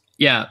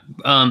 Yeah,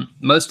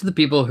 most of the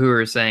people who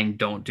are saying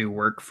don't do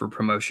work for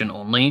promotion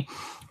only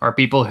are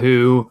people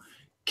who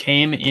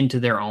came into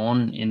their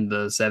own in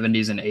the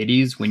 70s and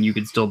 80s when you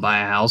could still buy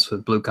a house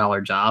with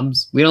blue-collar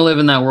jobs. We don't live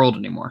in that world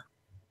anymore.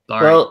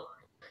 Sorry. Well,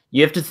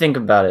 you have to think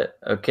about it.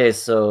 Okay,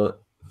 so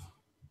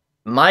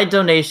my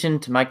donation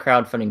to my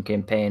crowdfunding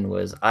campaign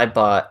was I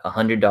bought a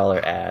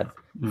 $100 ad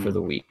for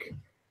the week.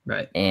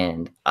 Right.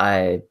 And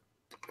I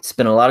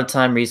spent a lot of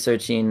time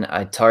researching.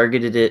 I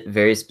targeted it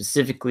very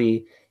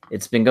specifically.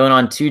 It's been going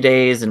on 2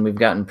 days, and we've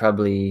gotten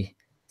probably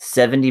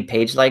 70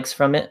 page likes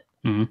from it.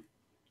 Mm-hmm.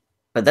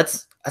 But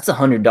that's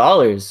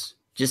 $100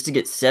 just to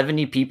get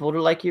 70 people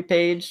to like your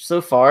page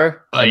so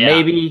far. Oh, and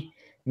yeah.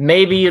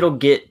 maybe it'll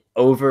get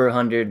over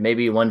 100,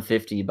 maybe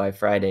 150 by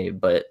Friday.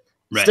 But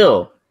Right.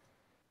 Still,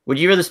 would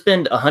you rather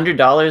spend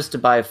 $100 to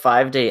buy a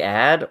 5-day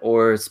ad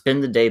or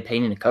spend the day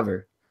painting a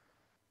cover?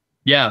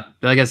 Yeah,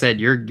 like I said,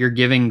 you're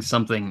giving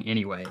something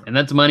anyway, and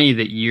that's money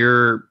that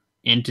your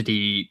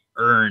entity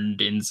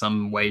earned in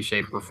some way,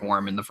 shape, or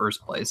form in the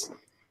first place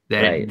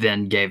that Right. it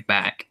then gave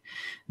back.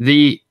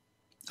 The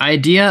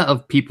idea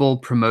of people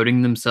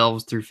promoting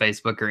themselves through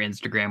Facebook or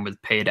Instagram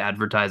with paid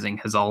advertising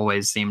has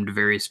always seemed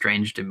very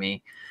strange to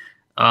me.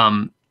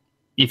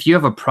 If you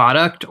have a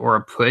product or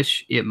a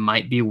push, it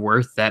might be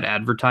worth that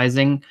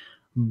advertising,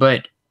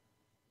 but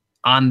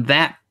on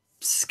that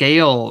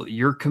scale,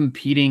 you're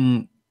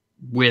competing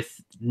with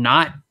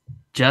not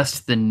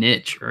just the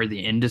niche or the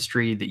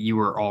industry that you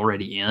were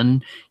already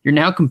in. You're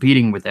now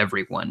competing with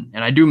everyone,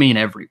 and I do mean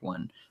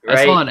everyone. Right.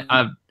 I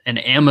saw an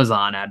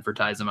Amazon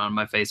advertisement on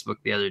my Facebook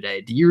the other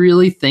day. Do you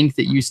really think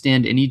that you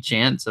stand any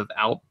chance of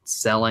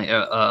outselling,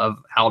 of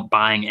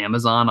outbuying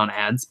Amazon on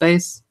ad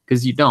space?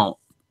 Because you don't.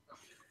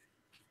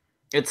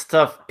 It's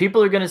tough.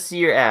 People are going to see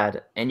your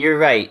ad, and you're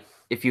right.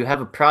 If you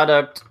have a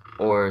product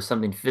or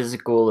something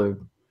physical or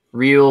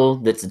real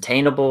that's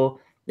attainable,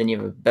 then you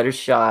have a better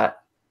shot.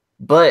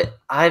 But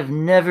I've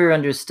never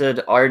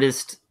understood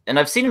artists, and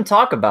I've seen them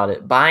talk about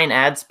it, buying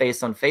ad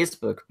space on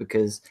Facebook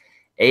because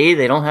A,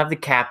 they don't have the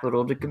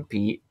capital to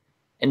compete,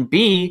 and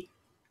B,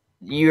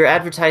 you're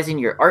advertising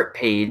your art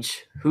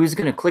page. Who's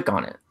going to click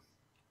on it?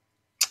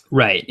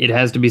 Right. It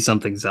has to be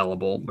something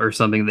sellable or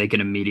something they can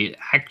immediately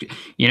act.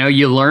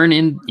 You learn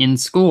in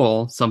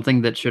school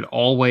something that should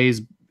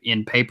always,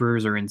 in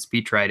papers or in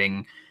speech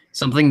writing,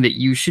 something that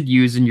you should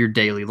use in your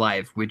daily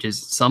life, which is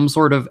some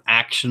sort of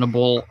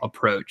actionable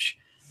approach.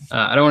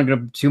 I don't want to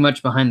go too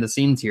much behind the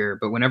scenes here,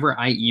 but whenever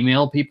I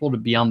email people to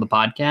be on the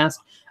podcast,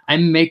 I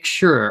make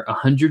sure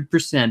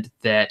 100%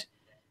 that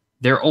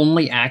their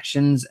only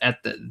actions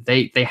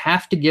they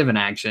have to give an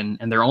action,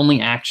 and their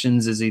only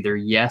actions is either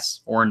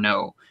yes or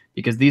no,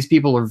 because these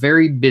people are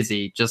very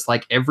busy, just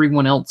like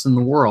everyone else in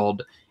the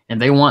world,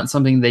 and they want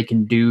something they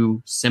can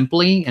do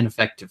simply and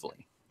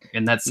effectively.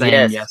 And that's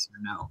saying yes or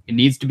no. It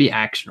needs to be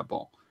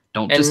actionable.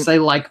 Don't just say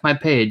like my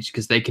page,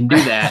 because they can do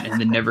that and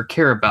then never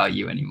care about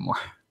you anymore.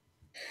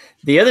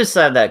 The other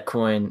side of that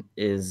coin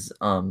is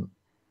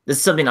this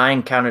is something I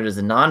encountered as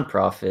a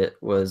nonprofit,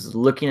 was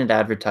looking at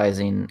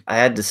advertising. I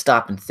had to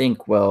stop and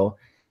think, well,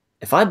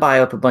 if I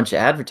buy up a bunch of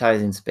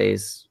advertising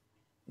space,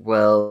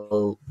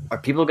 well, are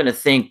people going to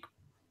think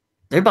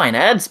they're buying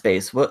ad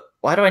space?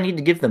 Why do I need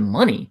to give them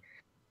money?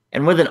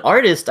 And with an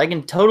artist, I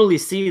can totally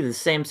see the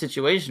same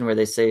situation where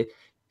they say,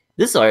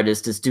 this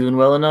artist is doing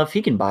well enough,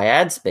 he can buy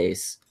ad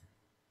space.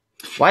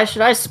 Why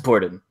should I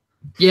support him?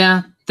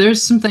 Yeah,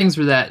 there's some things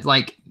where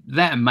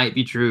that might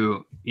be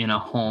true in a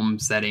home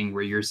setting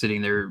where you're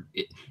sitting there.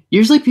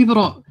 Usually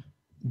people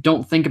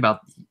don't think about,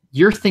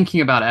 you're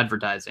thinking about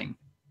advertising.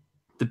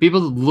 The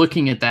people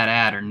looking at that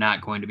ad are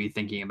not going to be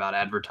thinking about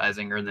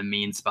advertising or the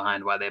means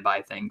behind why they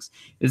buy things.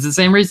 It's the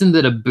same reason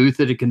that a booth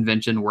at a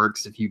convention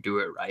works if you do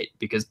it right,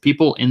 because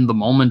people in the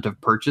moment of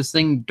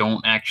purchasing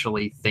don't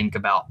actually think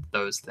about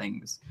those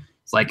things.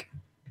 It's like,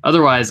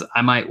 otherwise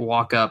I might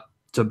walk up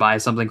to buy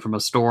something from a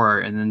store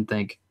and then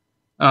think,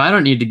 oh, I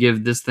don't need to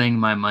give this thing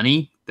my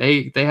money.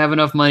 They have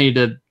enough money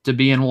to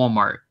be in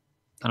Walmart.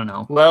 I don't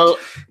know. Well,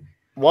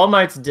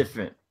 Walmart's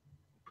different.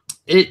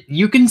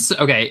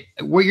 Okay,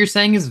 what you're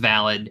saying is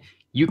valid.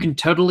 You can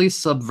totally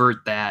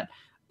subvert that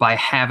by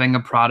having a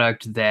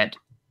product that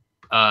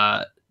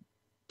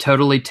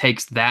totally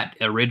takes that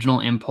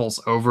original impulse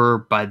over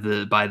by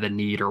the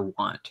need or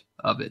want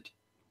of it.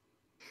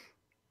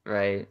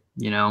 Right.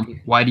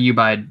 Why do you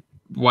buy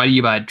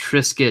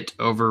Triscuit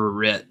over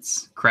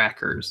Ritz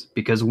crackers?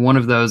 Because one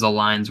of those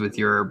aligns with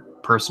your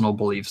personal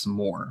beliefs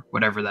more,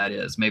 whatever that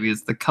is. Maybe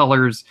it's the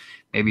colors,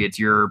 maybe it's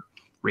your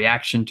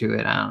reaction to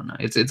it. I don't know.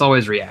 It's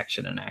always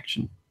reaction and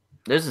action.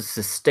 There's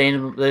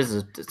a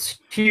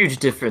huge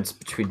difference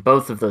between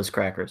both of those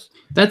crackers.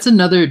 That's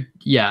another,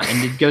 yeah,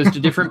 and it goes to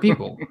different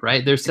people,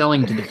 right? They're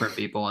selling to different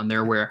people, and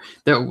they're aware.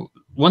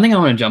 One thing I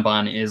want to jump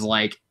on is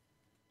like,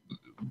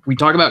 we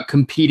talk about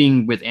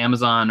competing with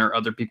Amazon or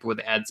other people with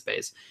ad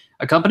space.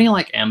 A company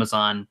like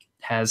Amazon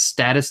has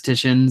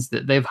statisticians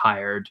that they've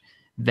hired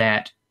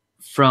that,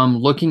 from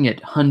looking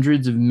at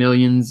hundreds of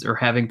millions or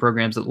having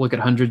programs that look at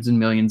hundreds and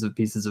millions of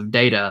pieces of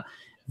data,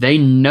 they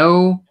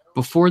know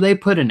before they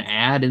put an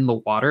ad in the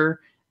water,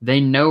 they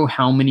know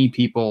how many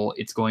people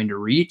it's going to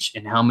reach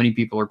and how many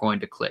people are going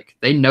to click.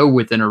 They know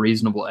within a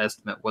reasonable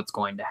estimate what's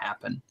going to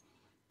happen.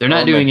 They're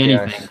not doing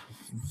anything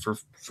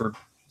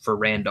for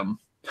random.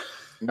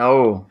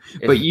 No.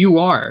 But you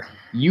are.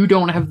 You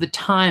don't have the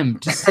time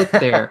to sit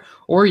there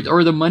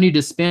or the money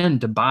to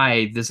spend to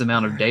buy this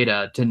amount of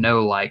data to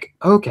know, like,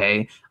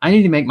 okay, I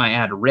need to make my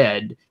ad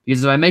red,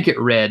 because if I make it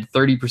red,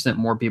 30%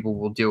 more people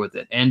will deal with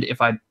it. And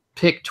if I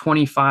pick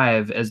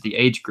 25 as the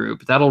age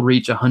group, that'll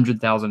reach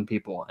 100,000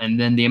 people. And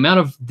then the amount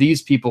of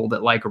these people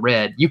that like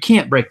red, you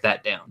can't break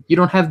that down. You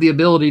don't have the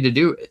ability to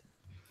do it.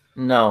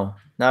 No,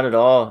 not at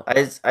all.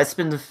 I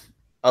spend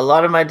a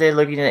lot of my day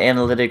looking at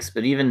analytics,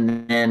 but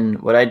even then,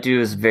 what I do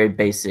is very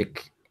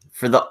basic.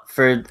 For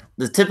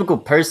the typical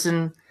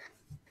person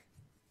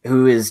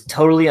who is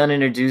totally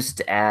unintroduced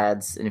to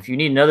ads, and if you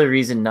need another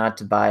reason not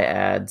to buy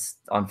ads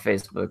on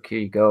Facebook, here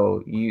you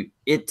go.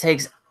 It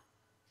takes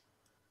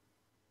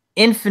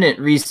infinite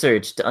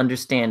research to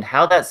understand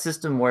how that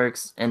system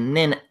works, and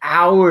then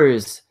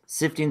hours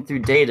sifting through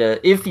data,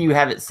 if you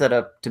have it set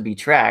up to be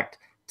tracked,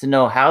 to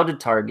know how to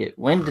target,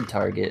 when to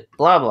target,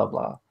 blah, blah,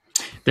 blah.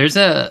 There's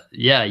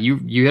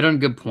you hit on a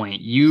good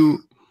point.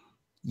 You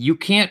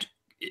can't,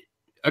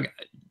 okay,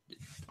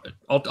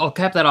 I'll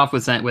cap that off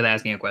with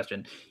asking a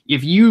question.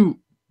 If you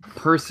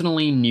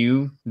personally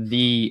knew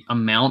the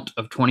amount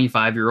of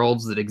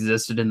 25-year-olds that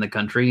existed in the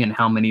country and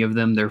how many of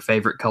them their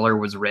favorite color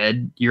was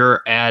red,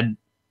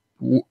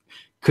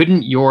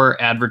 couldn't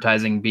your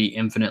advertising be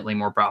infinitely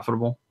more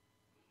profitable?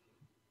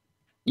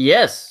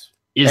 Yes.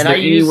 Is there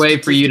any way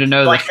for you to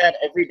know that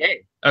every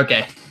day?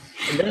 Okay.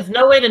 There's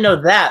no way to know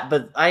that,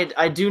 but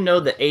I do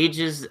know the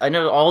ages. I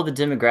know all the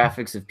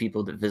demographics of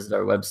people that visit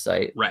our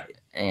website. Right.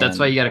 That's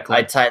why you got to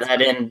collect. I tie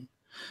that in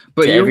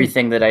to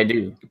everything that I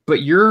do.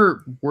 But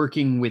you're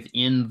working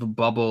within the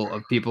bubble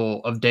of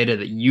people, of data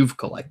that you've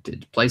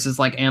collected. Places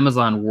like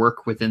Amazon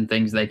work within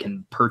things they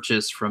can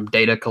purchase from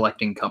data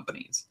collecting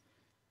companies.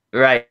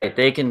 Right.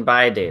 They can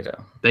buy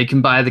data. They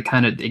can buy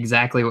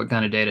exactly what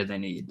kind of data they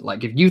need.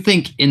 Like, if you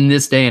think in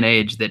this day and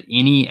age that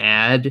any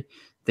ad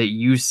that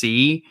you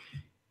see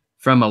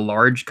from a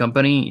large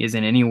company is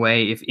in any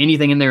way, if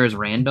anything in there is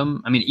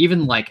random, I mean,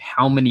 even like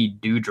how many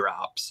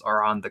dewdrops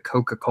are on the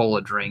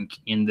Coca-Cola drink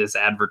in this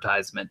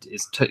advertisement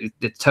is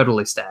it's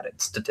totally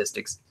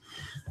statistics.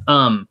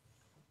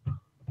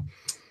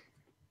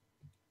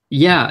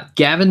 Yeah,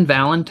 Gavin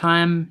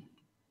Valentine,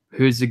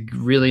 who's a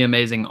really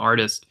amazing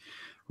artist,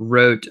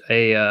 wrote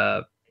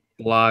a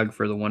blog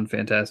for the One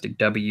Fantastic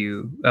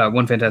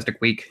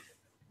Week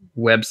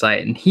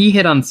website, and he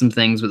hit on some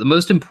things, but the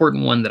most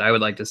important one that I would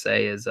like to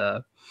say is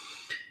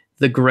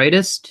the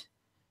greatest,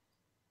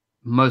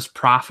 most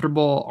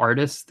profitable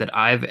artists that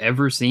I've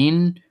ever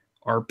seen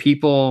are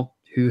people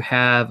who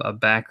have a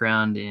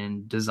background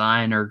in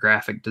design or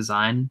graphic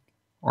design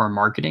or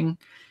marketing,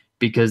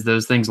 because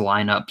those things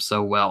line up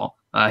so well.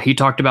 He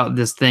talked about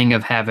this thing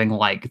of having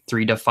like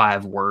 3 to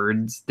 5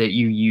 words that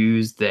you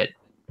use that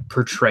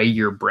portray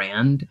your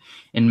brand,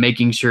 and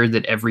making sure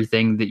that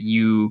everything that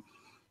you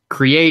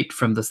create,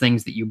 from the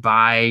things that you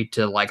buy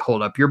to like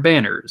hold up your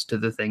banners, to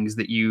the things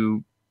that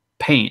you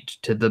paint,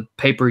 to the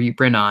paper you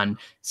print on,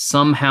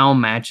 somehow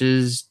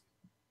matches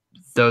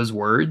those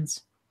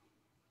words.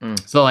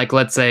 So like,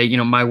 let's say,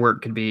 my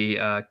work could be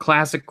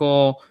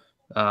classical,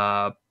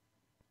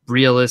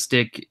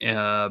 realistic,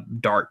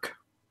 dark.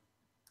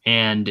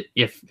 And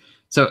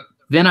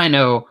then I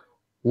know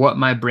what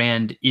my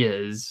brand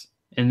is,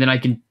 and then I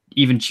can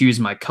even choose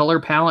my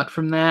color palette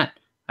from that.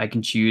 I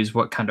can choose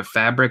what kind of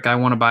fabric I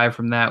want to buy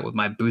from that, what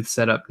my booth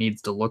setup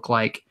needs to look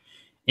like.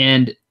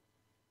 And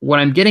what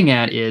I'm getting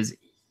at is,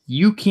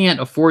 you can't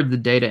afford the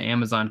data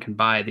Amazon can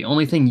buy. The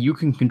only thing you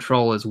can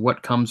control is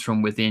what comes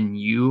from within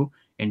you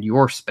and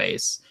your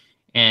space.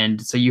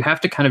 And so you have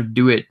to kind of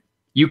do it.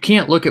 You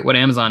can't look at what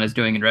Amazon is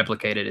doing and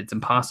replicate it. It's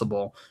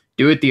impossible.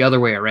 Do it the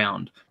other way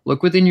around.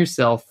 Look within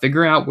yourself,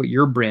 figure out what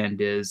your brand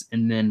is,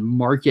 and then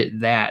market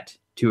that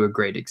to a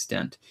great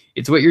extent.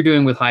 It's what you're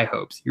doing with High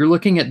Hopes. You're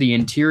looking at the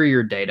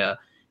interior data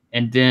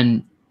and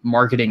then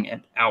marketing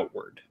it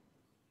outward.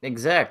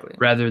 Exactly.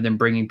 Rather than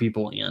bringing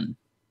people in.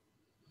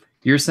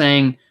 You're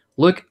saying,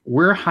 look,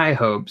 we're High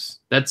Hopes.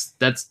 That's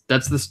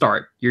the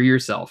start. You're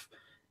yourself.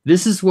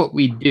 This is what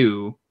we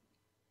do.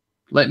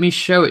 Let me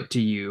show it to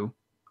you.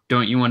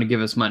 Don't you want to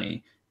give us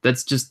money?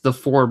 That's just the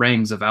 4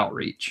 rings of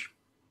outreach.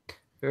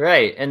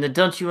 Right. And the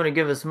don't you want to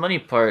give us money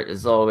part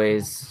is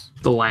always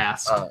the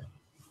last.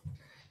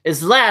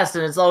 It's last,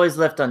 and it's always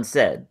left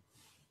unsaid.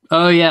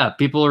 Oh, yeah.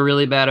 People are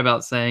really bad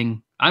about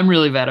saying, I'm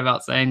really bad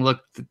about saying, look,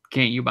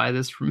 can't you buy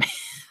this from me?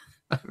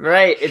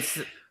 Right. It's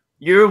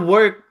your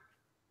work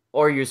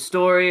or your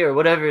story or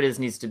whatever it is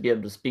needs to be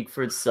able to speak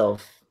for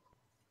itself.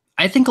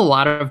 I think a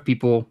lot of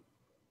people,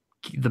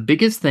 the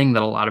biggest thing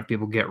that a lot of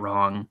people get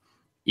wrong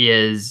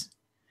is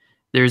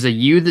there's a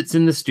you that's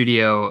in the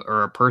studio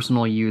or a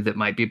personal you that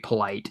might be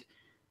polite.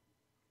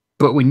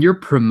 But when you're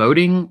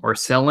promoting or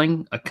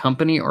selling a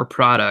company or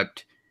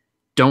product,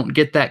 don't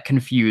get that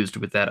confused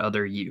with that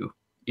other you.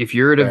 If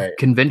you're at a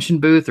convention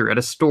booth or at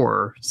a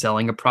store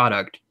selling a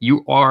product,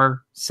 you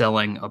are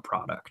selling a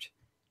product.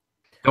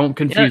 Don't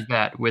confuse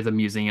that with a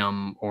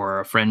museum or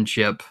a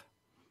friendship.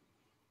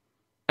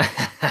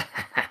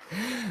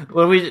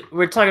 Well,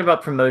 we're talking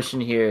about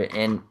promotion here,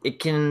 and it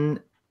can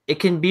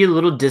be a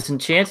little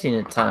disenchanting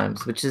at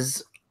times, which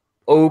is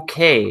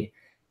okay.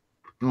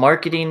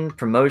 Marketing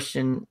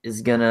promotion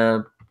is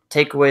gonna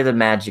take away the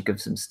magic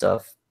of some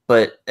stuff,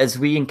 but as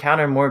we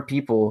encounter more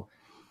people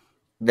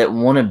that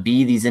want to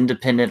be these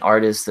independent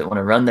artists, that want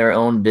to run their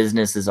own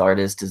business as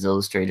artists, as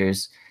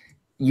illustrators,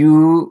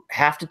 you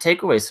have to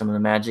take away some of the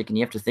magic, and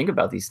you have to think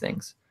about these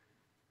things.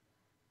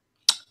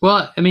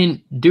 Well, I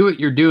mean, do what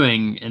you're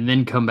doing and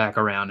then come back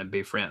around and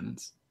be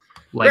friends.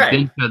 Like,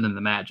 then show them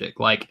the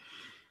magic. Like,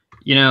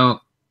 you know,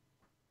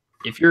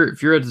 if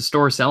you're at the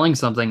store selling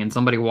something and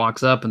somebody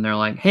walks up and they're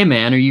like, "Hey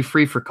man, are you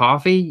free for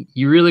coffee?"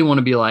 You really want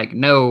to be like,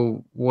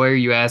 "No, why are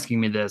you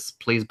asking me this?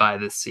 Please buy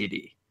this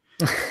CD."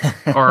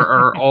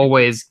 or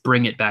always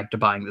bring it back to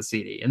buying the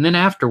CD. And then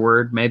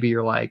afterward, maybe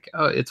you're like,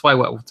 "Oh, it's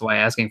why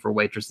asking for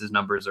waitresses'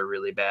 numbers are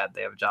really bad.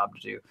 They have a job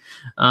to do."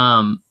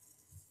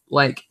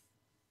 Like,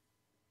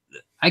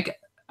 I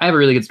have a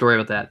really good story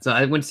about that. So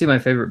I went to see my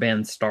favorite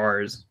band,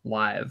 Stars,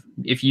 live.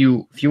 If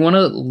you want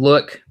to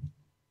look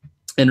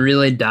and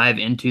really dive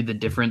into the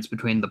difference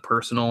between the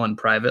personal and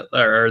private,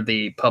 or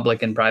the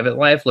public and private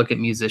life, look at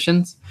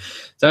musicians.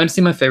 So I went to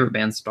see my favorite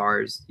band,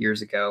 Stars,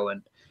 years ago,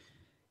 and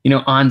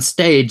on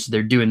stage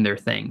they're doing their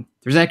thing.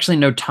 There's actually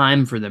no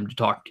time for them to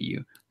talk to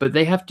you, but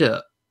they have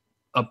to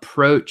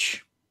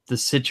approach the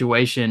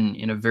situation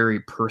in a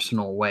very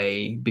personal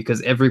way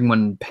because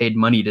everyone paid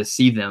money to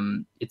see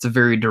them. It's a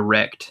very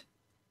direct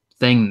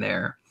thing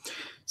there.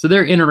 So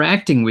they're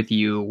interacting with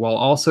you while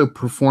also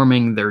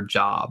performing their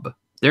job.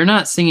 They're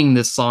not singing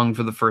this song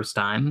for the first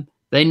time.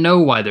 They know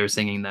why they're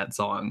singing that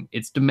song.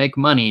 It's to make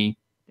money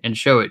and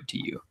show it to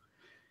you.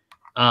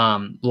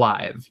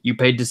 Live. You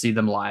paid to see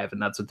them live,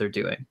 and that's what they're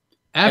doing.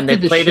 After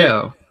the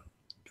show,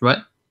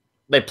 what?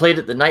 They played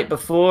it the night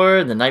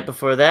before, the night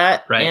before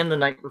that, and the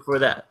night before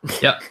that.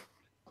 Yep.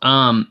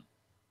 And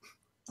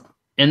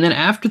then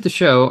after the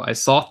show, I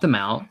sought them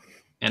out,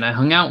 and I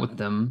hung out with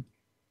them.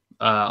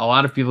 A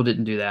lot of people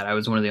didn't do that. I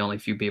was one of the only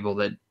few people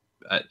that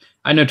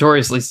I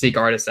notoriously seek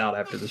artists out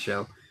after the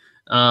show.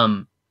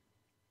 And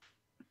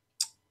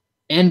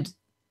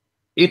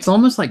it's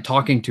almost like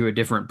talking to a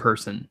different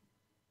person.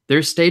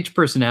 Their stage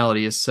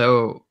personality is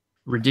so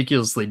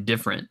ridiculously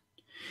different.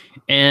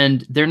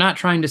 And they're not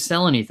trying to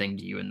sell anything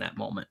to you in that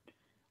moment.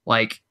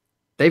 Like,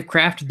 they've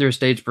crafted their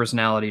stage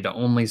personality to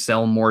only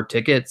sell more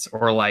tickets,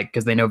 or like,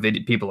 because they know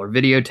people are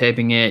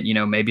videotaping it.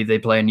 Maybe they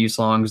play a new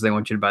song because they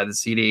want you to buy the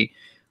CD.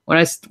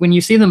 When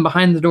you see them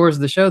behind the doors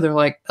of the show, they're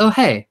like, "Oh,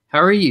 hey, how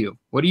are you?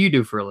 What do you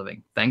do for a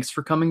living? Thanks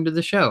for coming to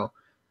the show."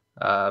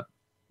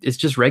 It's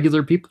just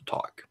regular people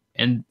talk.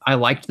 And I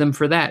liked them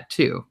for that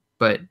too.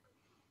 But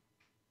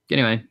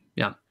anyway,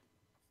 yeah,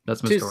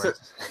 that's my story.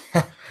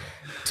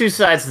 Two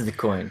sides of the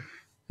coin.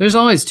 There's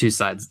always two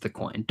sides of the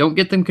coin. Don't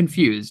get them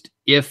confused.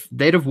 If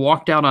they'd have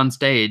walked out on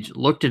stage,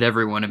 looked at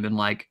everyone and been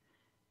like,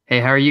 "Hey,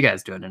 how are you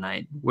guys doing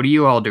tonight? What do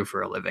you all do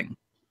for a living?"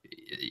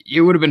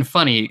 It would have been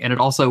funny, and it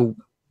also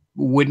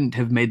wouldn't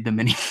have made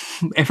them any...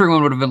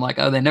 Everyone would have been like,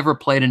 "Oh, they never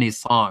played any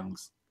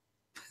songs.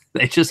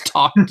 They just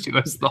talked to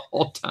us the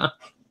whole time.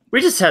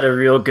 We just had a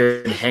real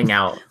good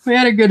hangout." We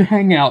had a good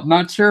hangout.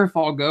 Not sure if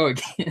I'll go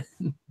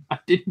again. I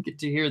didn't get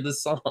to hear the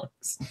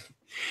songs.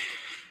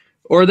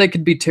 Or they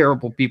could be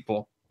terrible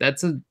people.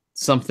 That's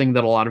something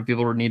that a lot of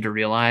people need to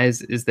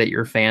realize, is that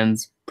your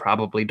fans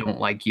probably don't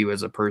like you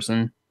as a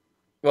person.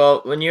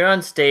 Well, when you're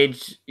on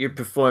stage, you're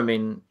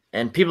performing,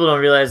 and people don't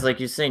realize, like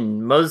you're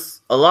saying,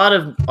 a lot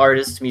of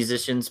artists,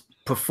 musicians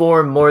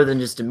perform more than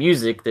just the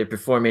music. They're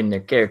performing their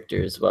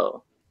character as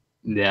well.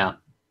 Yeah.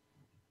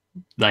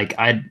 Like,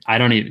 I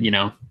don't even,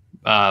 yeah.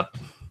 I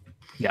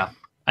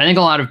think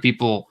a lot of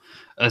people,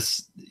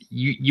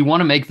 you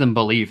want to make them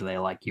believe they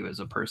like you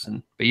as a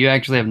person, but you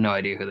actually have no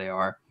idea who they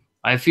are.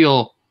 I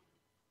feel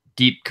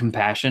deep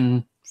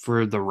compassion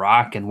for The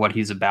Rock and what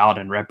he's about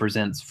and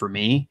represents for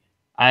me.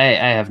 I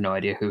have no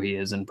idea who he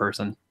is in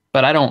person,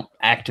 but I don't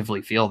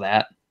actively feel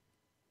that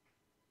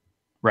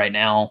right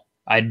now.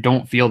 I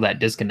don't feel that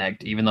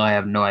disconnect, even though I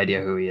have no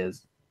idea who he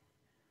is.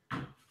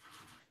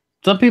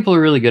 Some people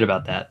are really good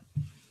about that.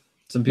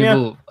 Some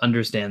people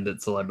understand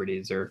that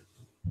celebrities are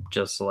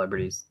just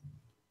celebrities.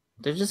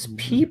 They're just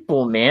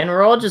people, man.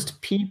 We're all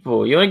just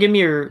people. You want to give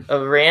me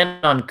a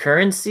rant on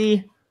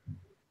currency?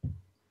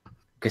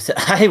 Because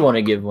I want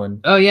to give one.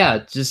 Oh, yeah.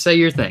 Just say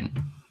your thing.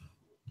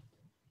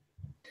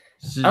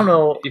 So I don't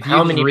know if how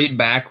you just many. read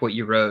back what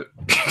you wrote.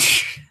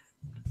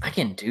 I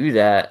can do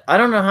that. I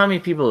don't know how many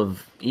people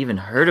have even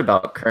heard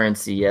about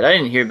currency yet. I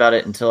didn't hear about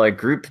it until our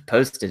group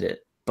posted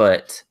it,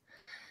 but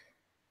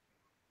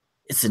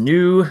it's a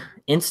new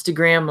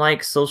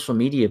Instagram-like social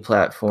media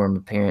platform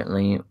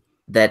apparently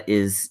that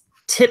is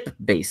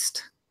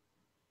tip-based.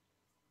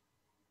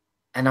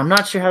 And I'm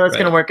not sure how that's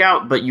going to work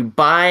out, but you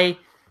buy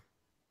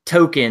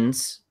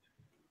tokens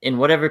in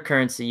whatever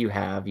currency you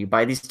have. You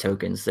buy these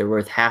tokens. They're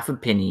worth half a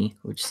penny,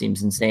 which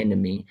seems insane to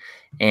me.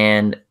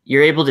 And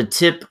you're able to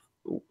tip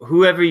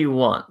whoever you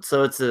want.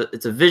 So it's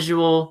a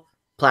visual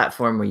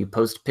platform where you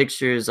post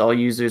pictures. All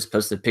users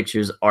post their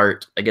pictures,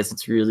 art. I guess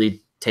it's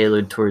really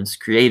tailored towards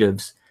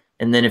creatives.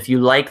 And then if you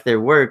like their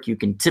work, you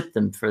can tip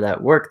them for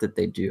that work that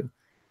they do.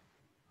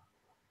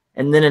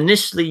 And then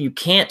initially you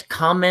can't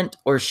comment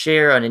or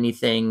share on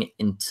anything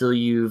until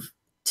you've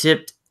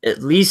tipped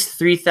at least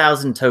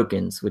 3,000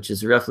 tokens, which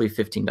is roughly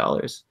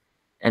 $15.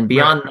 And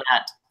beyond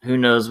that, who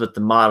knows what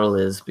the model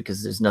is,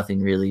 because there's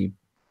nothing really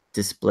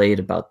displayed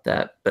about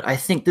that. But I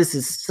think this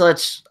is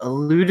such a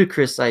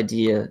ludicrous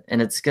idea,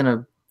 and it's going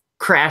to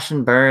crash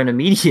and burn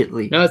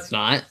immediately. No, it's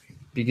not,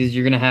 because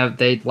you're going to have,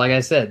 like I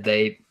said,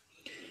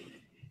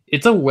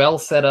 it's a well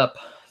set up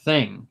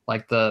thing.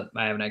 Like I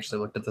haven't actually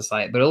looked at the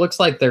site, but it looks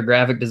like their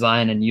graphic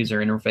design and user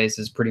interface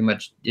is pretty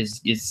much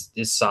is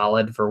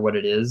solid for what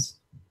it is.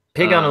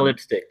 Pig on a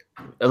lipstick.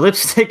 A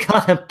lipstick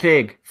on a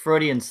pig.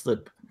 Freudian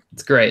slip.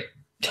 It's great.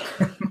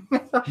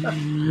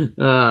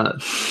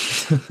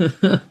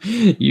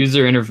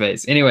 User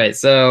interface. Anyway,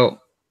 so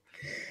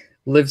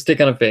lipstick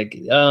on a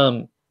pig.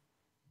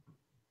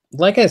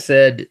 Like I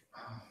said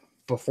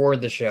before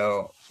the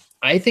show,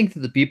 I think that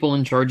the people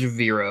in charge of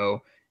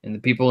Vero and the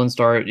people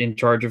in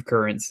charge of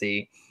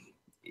currency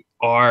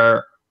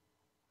are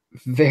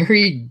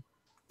they've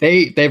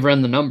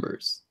run the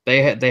numbers.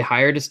 They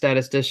hired a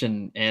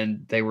statistician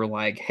and they were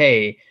like,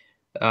 hey,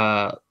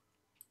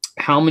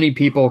 how many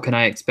people can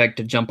I expect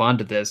to jump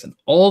onto this? And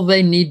all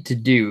they need to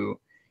do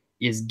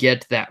is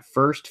get that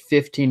first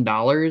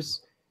 $15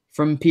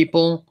 from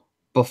people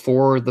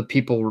before the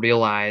people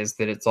realize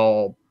that it's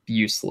all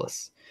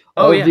useless.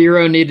 All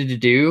Vero needed to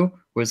do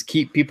was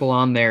keep people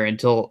on there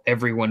until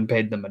everyone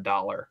paid them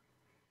 $1.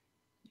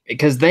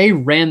 Because they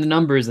ran the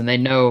numbers and they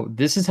know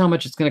this is how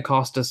much it's going to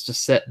cost us to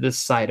set this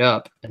site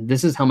up, and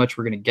this is how much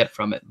we're going to get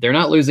from it. They're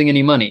not losing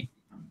any money.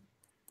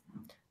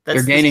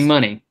 They're gaining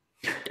money.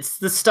 It's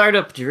the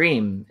startup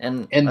dream,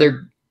 and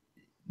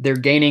they're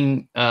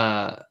gaining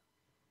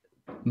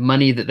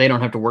money that they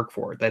don't have to work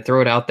for. They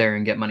throw it out there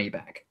and get money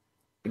back.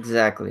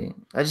 Exactly.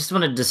 I just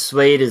want to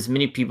dissuade as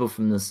many people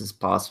from this as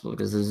possible,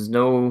 because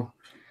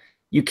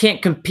you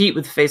can't compete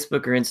with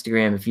Facebook or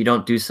Instagram if you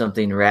don't do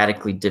something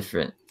radically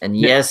different. And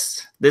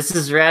yes, this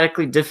is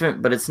radically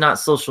different, but it's not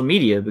social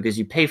media because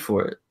you pay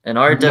for it. And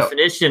our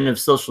definition of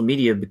social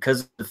media,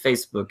 because of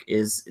Facebook,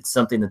 is it's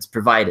something that's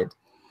provided.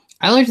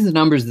 I looked at the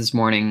numbers this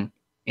morning,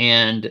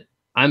 and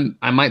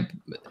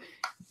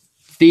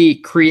the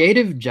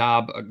creative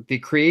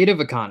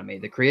economy,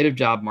 the creative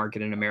job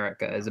market in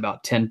America is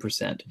about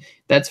 10%.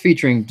 That's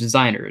featuring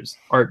designers,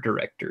 art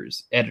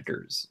directors,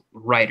 editors,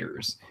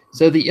 writers.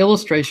 So the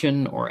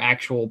illustration or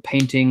actual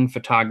painting,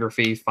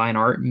 photography, fine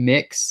art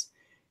mix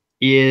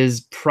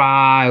is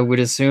I would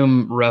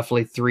assume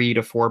roughly 3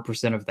 to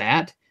 4% of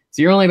that.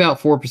 So you're only about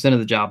 4% of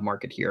the job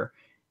market here.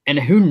 And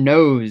who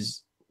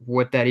knows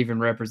what that even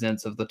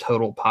represents of the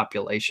total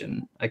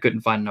population. I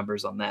couldn't find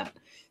numbers on that.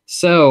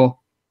 So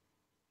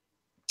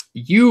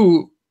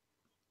you're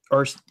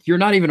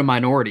not even a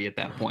minority at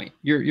that point.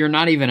 You're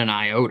not even an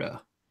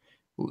iota.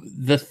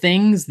 The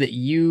things that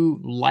you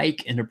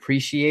like and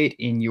appreciate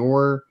in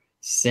your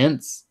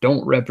sense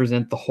don't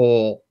represent the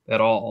whole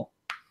at all.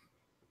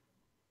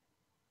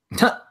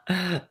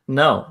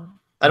 No,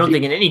 I don't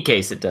think in any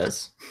case it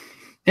does.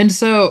 And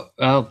so,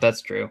 oh,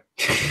 that's true.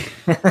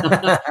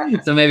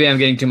 So maybe I'm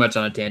getting too much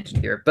on a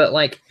tangent here, but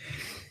like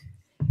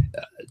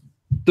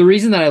the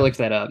reason that I looked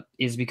that up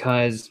is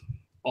because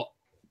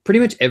pretty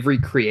much every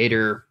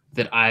creator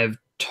that I've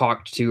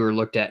talked to or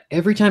looked at,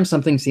 every time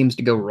something seems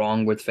to go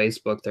wrong with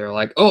Facebook, they're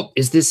like, oh,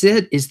 is this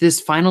it? Is this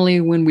finally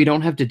when we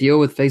don't have to deal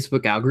with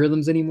Facebook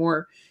algorithms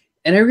anymore?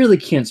 And I really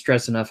can't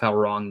stress enough how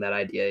wrong that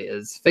idea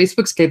is.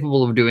 Facebook's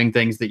capable of doing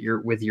things that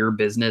with your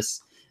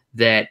business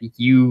that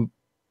you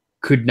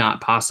could not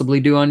possibly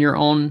do on your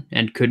own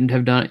and couldn't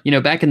have done.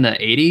 Back in the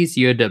 80s,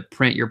 you had to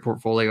print your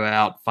portfolio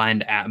out,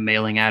 find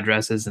mailing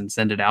addresses and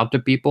send it out to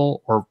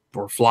people, or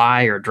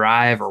fly or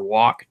drive or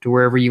walk to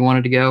wherever you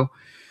wanted to go.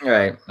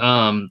 Right.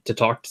 To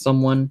talk to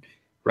someone,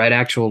 write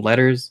actual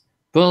letters.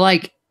 But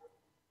like,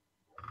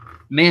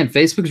 man,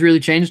 Facebook's really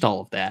changed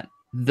all of that.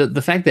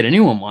 The fact that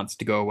anyone wants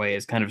to go away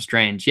is kind of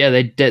strange. Yeah,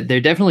 they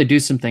definitely do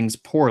some things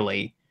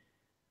poorly,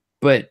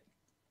 but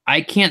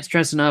I can't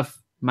stress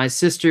enough, my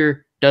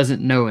sister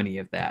doesn't know any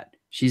of that.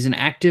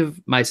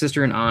 My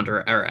sister and aunt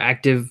are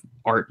active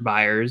art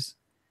buyers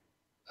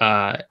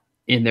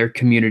in their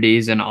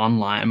communities and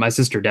online. My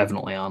sister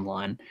definitely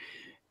online.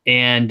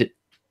 And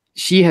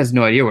she has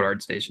no idea what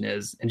ArtStation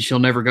is, and she'll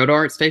never go to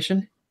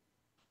ArtStation.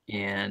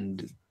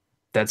 And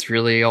that's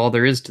really all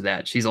there is to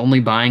that. She's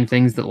only buying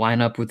things that line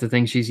up with the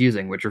things she's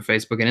using, which are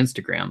Facebook and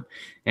Instagram.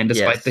 And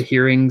despite the Yes.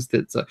 hearings,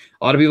 that a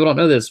lot of people don't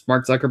know this.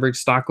 Mark Zuckerberg's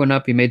stock went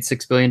up. He made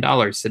 $6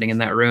 billion sitting in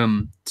that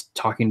room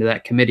talking to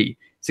that committee.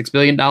 $6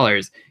 billion.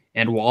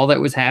 And while that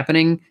was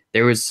happening,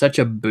 there was such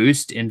a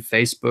boost in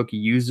Facebook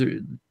user.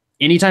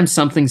 Anytime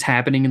something's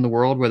happening in the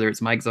world, whether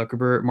it's Mark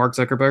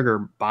Zuckerberg,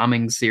 or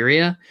bombing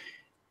Syria,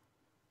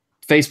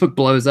 Facebook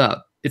blows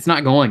up. It's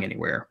not going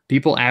anywhere.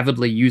 People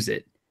avidly use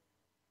it.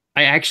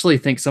 I actually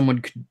think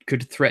someone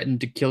could threaten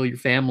to kill your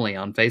family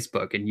on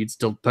Facebook and you'd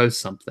still post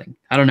something.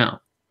 I don't know.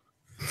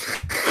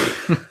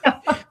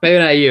 Maybe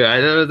not you.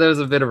 That was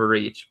a bit of a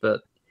reach,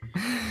 but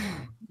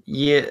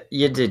Yeah,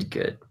 you did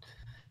good.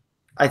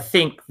 I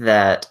think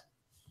that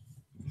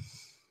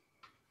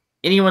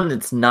anyone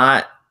that's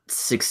not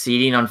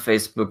succeeding on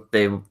Facebook,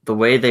 the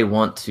way they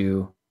want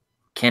to,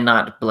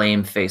 cannot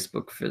blame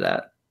Facebook for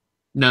that.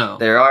 no.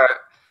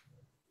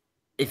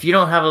 If you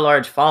don't have a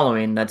large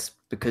following, that's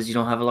because you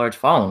don't have a large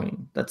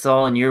following. That's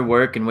all in your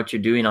work and what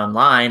you're doing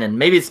online. And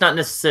maybe it's not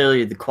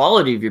necessarily the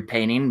quality of your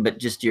painting, but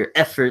just your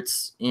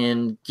efforts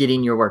in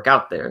getting your work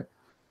out there.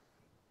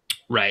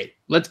 Right.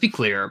 Let's be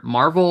clear.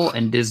 Marvel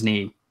and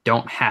Disney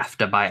don't have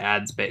to buy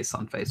ad space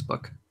on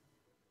Facebook.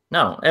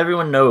 No,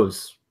 everyone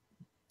knows.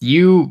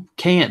 You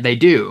can't. They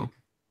do.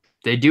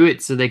 They do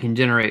it so they can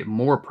generate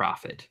more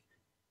profit.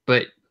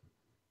 But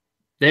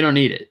they don't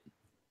need it.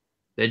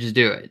 They just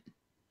do it.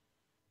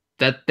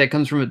 That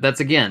comes from, that's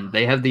again,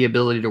 they have the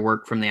ability to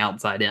work from the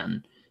outside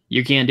in.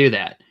 You can't do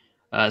that.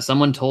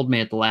 Someone told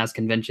me at the last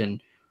convention,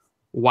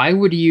 why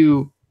would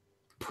you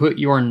put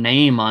your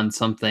name on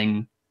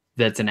something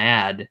that's an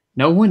ad?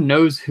 No one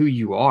knows who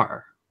you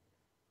are.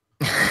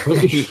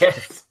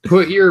 Yes.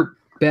 Put your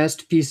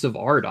best piece of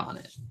art on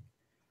it.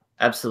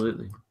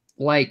 Absolutely.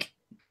 Like,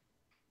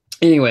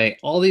 anyway,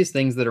 all these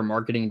things that are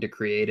marketing to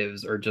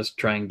creatives are just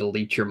trying to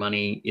leech your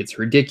money. It's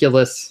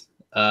ridiculous.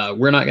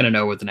 We're not going to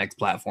know what the next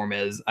platform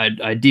is.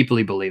 I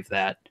deeply believe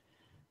that.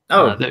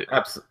 Oh,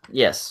 absolutely.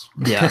 Yes.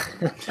 Yeah.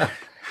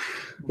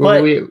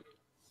 But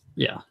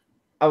yeah.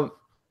 Oh,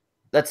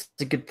 that's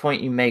a good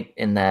point you make,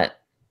 in that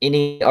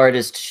any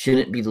artist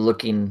shouldn't be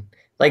looking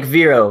like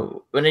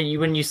Vero. When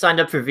you signed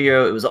up for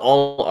Vero, it was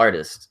all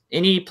artists.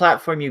 Any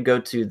platform you go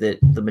to that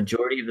the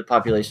majority of the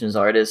population is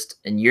artist,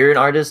 and you're an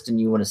artist and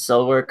you want to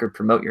sell work or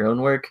promote your own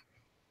work,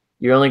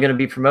 you're only going to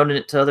be promoting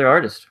it to other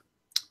artists.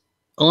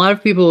 A lot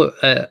of people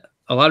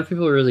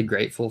are really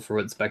grateful for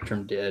what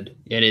Spectrum did,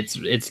 and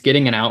it's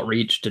getting an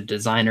outreach to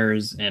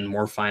designers and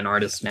more fine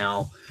artists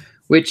now,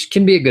 which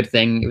can be a good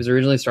thing. It was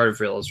originally started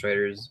for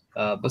illustrators.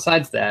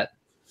 Besides that,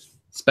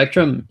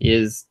 Spectrum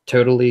is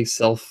totally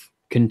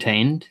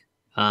self-contained.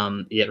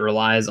 It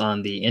relies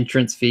on the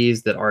entrance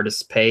fees that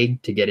artists pay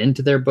to get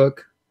into their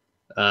book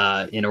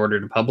in order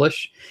to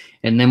publish.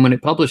 And then when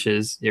it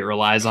publishes, it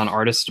relies on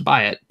artists to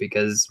buy it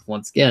because,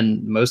 once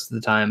again, most of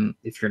the time,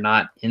 if you're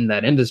not in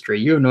that industry,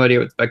 you have no idea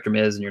what Spectrum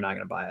is and you're not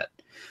going to buy it.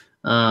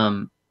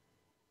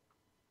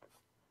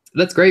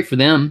 That's great for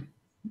them.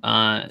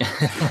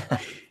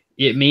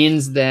 It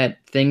means that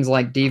things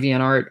like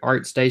DeviantArt,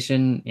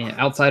 ArtStation,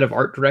 outside of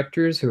art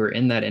directors who are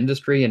in that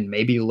industry and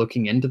maybe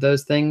looking into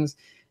those things,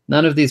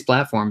 none of these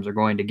platforms are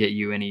going to get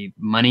you any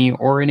money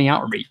or any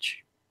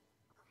outreach.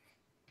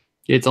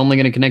 It's only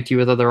going to connect you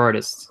with other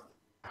artists.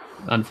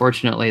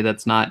 Unfortunately,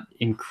 that's not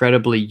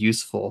incredibly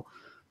useful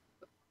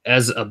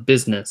as a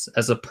business.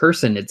 As a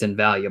person, it's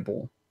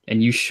invaluable.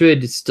 And you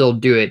should still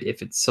do it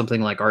if it's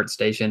something like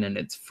ArtStation and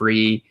it's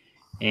free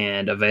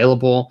and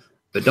available,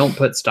 but don't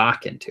put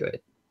stock into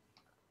it.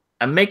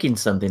 I'm making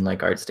something like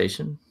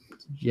ArtStation.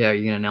 Yeah, are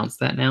you going to announce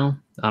that now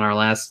on our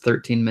last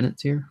 13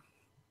 minutes here?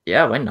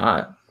 Yeah, why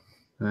not?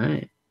 All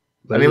right.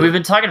 I mean, we've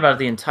been talking about it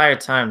the entire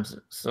time,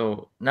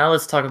 so now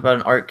let's talk about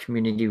an art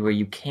community where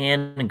you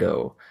can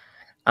go.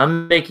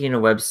 I'm making a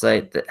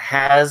website that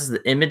has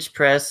the image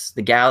press,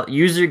 the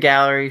user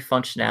gallery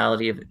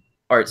functionality of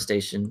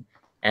ArtStation,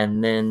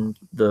 and then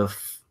the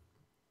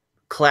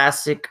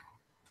classic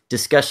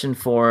discussion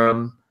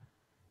forum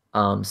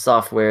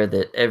software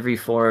that every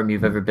forum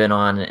you've ever been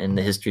on in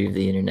the history of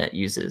the internet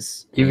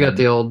uses. You've got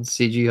the old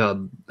CG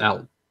Hub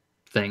out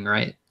thing,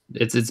 right?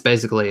 It's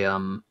basically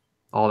all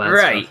that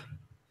right. stuff.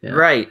 Yeah.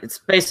 Right. It's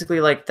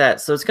basically like that.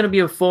 So it's going to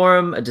be a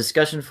forum, a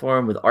discussion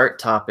forum with art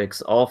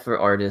topics, all for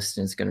artists.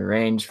 And it's going to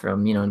range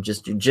from,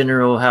 just your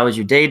general, how was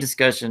your day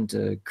discussion,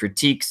 to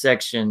critique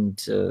section,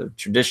 to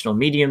traditional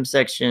medium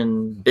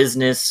section,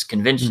 business,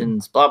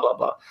 conventions, blah, blah,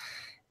 blah.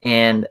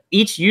 And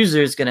each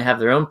user is going to have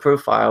their own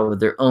profile with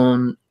their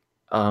own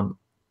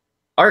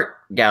art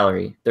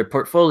gallery. Their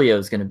portfolio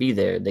is going to be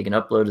there. They can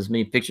upload as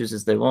many pictures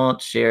as they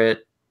want, share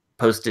it,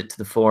 post it to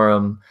the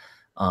forum,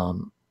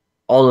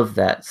 all of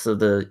that. So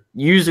the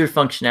user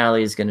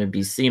functionality is going to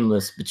be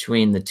seamless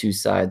between the two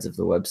sides of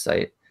the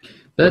website.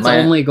 That's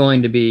only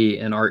going to be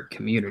an art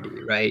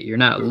community, right? You're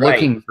not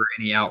looking for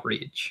any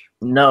outreach.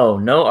 No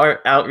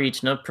art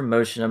outreach, no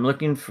promotion. I'm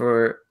looking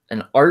for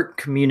an art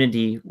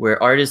community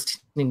where artists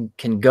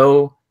can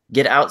go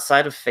get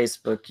outside of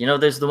Facebook. You know,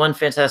 there's the One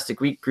Fantastic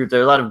Week group. There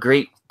are a lot of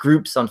great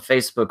groups on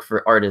Facebook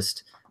for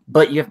artists,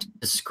 but you have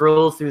to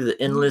scroll through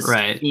the endless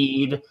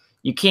feed.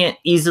 You can't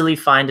easily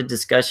find a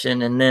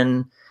discussion, and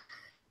then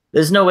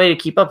there's no way to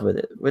keep up with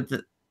it. With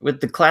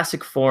the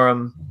classic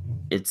forum,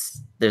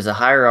 there's a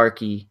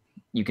hierarchy.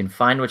 You can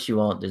find what you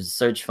want. There's a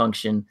search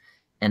function.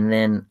 And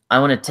then I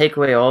want to take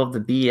away all of the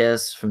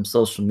BS from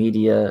social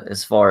media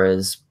as far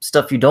as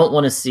stuff you don't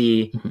want to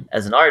see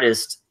as an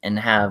artist, and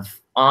have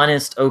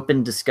honest,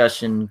 open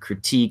discussion,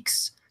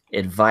 critiques,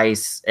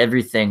 advice,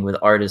 everything with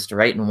artists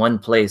right in one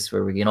place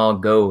where we can all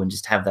go and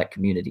just have that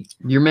community.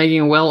 You're making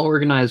a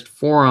well-organized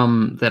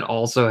forum that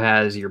also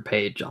has your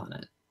page on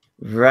it.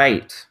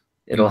 Right.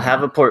 It'll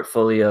have a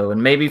portfolio,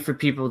 and maybe for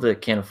people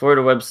that can't afford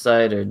a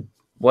website or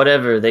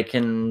whatever, they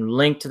can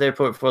link to their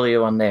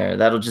portfolio on there.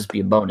 That'll just be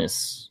a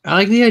bonus. I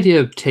like the idea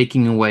of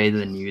taking away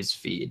the news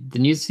feed. The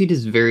news feed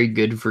is very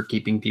good for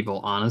keeping people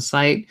on a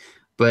site,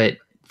 but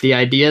the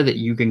idea that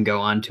you can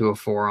go onto a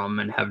forum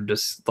and have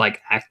just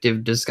like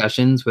active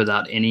discussions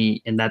without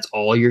any, and that's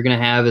all you're going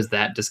to have is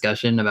that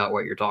discussion about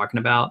what you're talking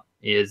about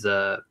is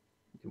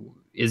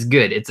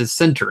good. It's a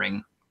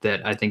centering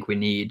that I think we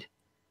need.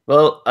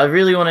 Well, I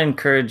really want to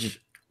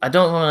encourage, I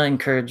don't want to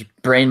encourage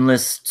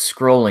brainless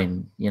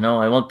scrolling. You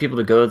know, I want people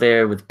to go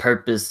there with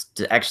purpose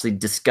to actually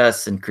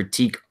discuss and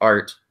critique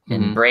art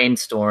and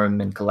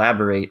brainstorm and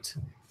collaborate.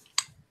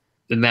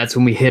 And that's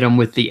when we hit them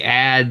with the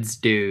ads,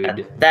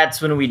 dude.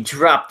 That's when we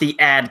drop the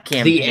ad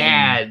campaign. The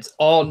ads,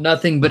 all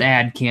nothing but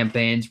ad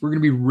campaigns. We're gonna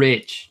be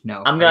rich.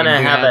 No, I'm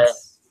gonna have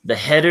the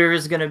header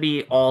is gonna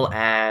be all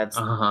ads.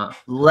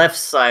 Left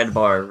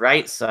sidebar,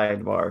 right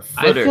sidebar,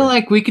 footer. I feel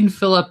like we can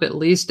fill up at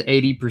least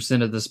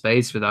 80% of the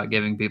space without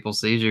giving people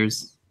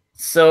seizures.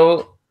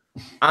 So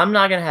I'm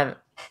not gonna have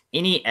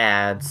any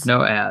ads.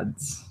 No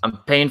ads. I'm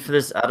paying for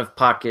this out of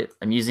pocket.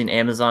 I'm using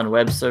Amazon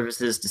Web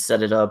Services to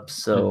set it up.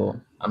 So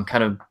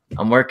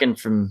I'm working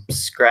from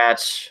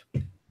scratch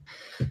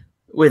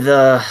with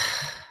a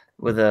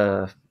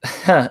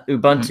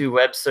Ubuntu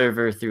web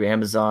server through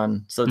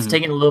Amazon. So it's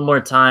taking a little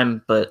more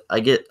time, but I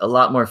get a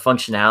lot more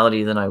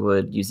functionality than I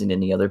would using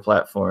any other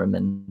platform.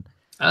 And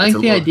I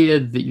like the idea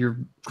that you're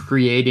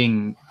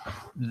creating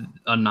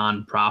a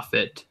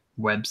nonprofit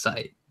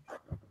website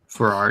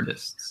for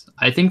artists.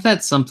 I think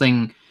that's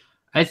something,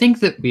 I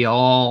think that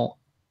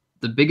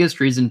the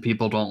biggest reason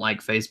people don't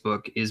like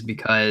Facebook is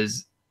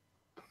because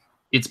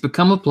it's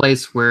become a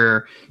place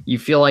where you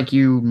feel like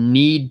you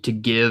need to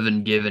give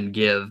and give and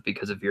give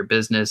because of your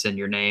business and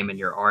your name and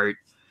your art.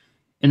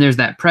 And there's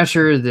that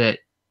pressure that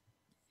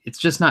it's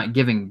just not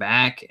giving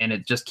back, and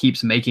it just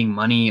keeps making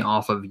money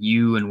off of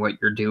you and what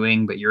you're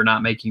doing, but you're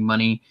not making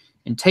money,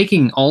 and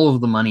taking all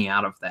of the money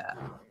out of that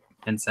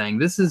and saying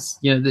this is,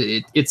 you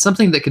know, it's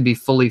something that could be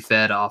fully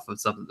fed off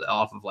of something,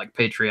 off of like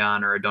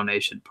Patreon or a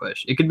donation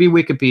push. It could be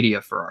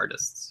Wikipedia for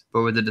artists,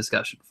 but with a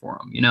discussion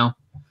forum, you know?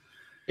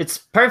 It's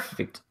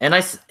perfect. And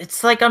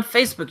it's like on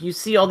Facebook, you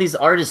see all these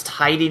artists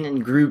hiding in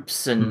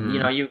groups, and you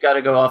know, you've got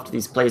to go off to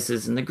these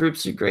places, and the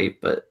groups are great,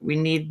 but we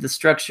need the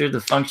structure,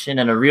 the function,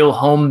 and a real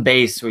home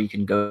base where you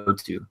can go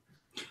to.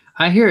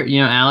 I hear, you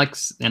know,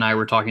 Alex and I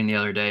were talking the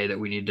other day that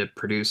we need to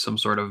produce some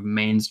sort of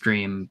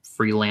mainstream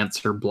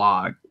freelancer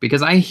blog,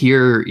 because I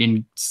hear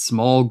in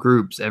small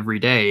groups every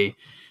day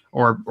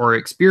or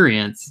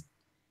experience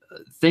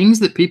things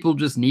that people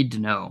just need to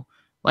know.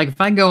 Like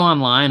if I go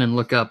online and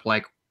look up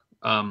like,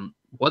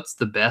 what's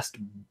the best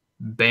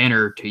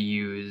banner to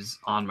use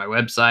on my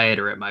website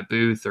or at my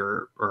booth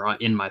or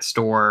in my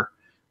store,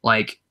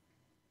 like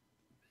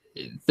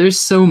there's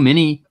so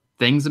many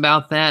things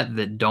about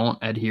that don't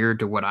adhere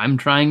to what I'm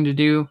trying to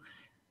do.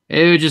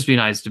 It would just be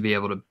nice to be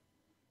able to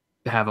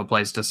have a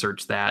place to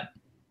search that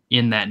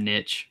in that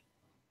niche.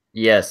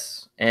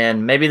 Yes,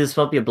 and maybe this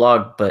won't be a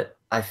blog, but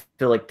I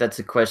feel like that's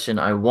a question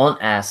I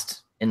want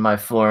asked in my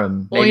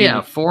forum. Well,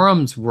 yeah,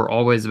 forums were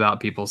always about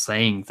people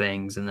saying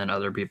things and then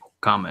other people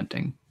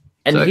commenting.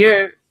 And so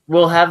here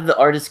we'll have the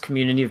artist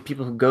community of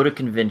people who go to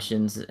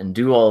conventions and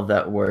do all of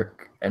that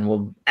work, and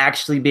we'll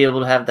actually be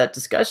able to have that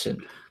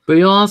discussion. But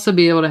you'll also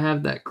be able to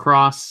have that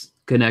cross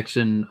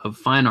connection of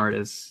fine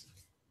artists.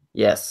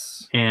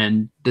 Yes.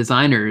 And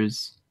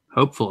designers,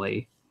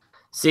 hopefully.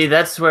 See,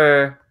 that's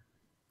where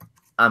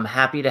I'm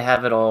happy to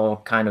have it all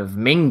kind of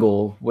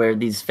mingle, where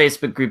these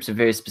Facebook groups are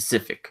very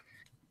specific,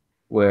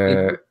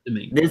 where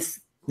this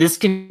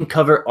can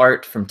cover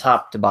art from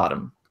top to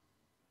bottom.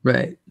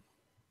 Right.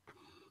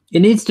 It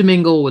needs to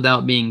mingle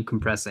without being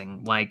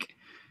compressing. Like,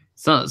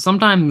 so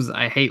sometimes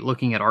I hate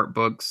looking at art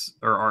books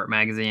or art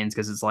magazines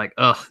because it's like,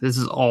 ugh, this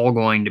is all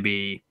going to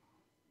be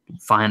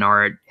fine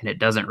art, and it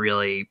doesn't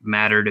really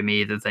matter to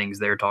me the things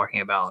they're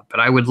talking about. But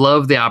I would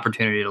love the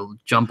opportunity to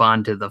jump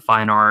onto the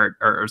fine art,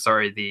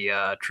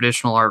 the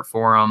traditional art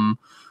forum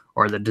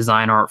or the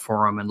design art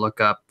forum and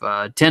look up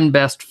 10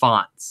 best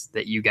fonts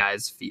that you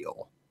guys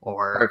feel,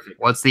 or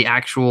what's the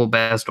actual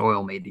best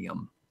oil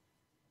medium.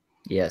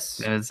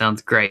 Yes. And it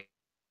sounds great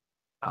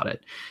about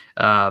it.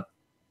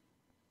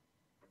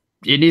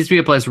 It needs to be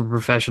a place where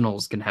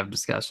professionals can have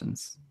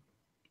discussions.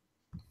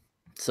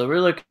 So we're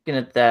looking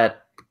at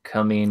that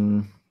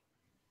coming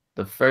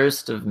the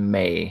 1st of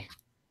May.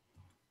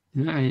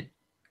 All right.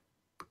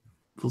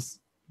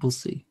 We'll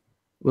see.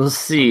 We'll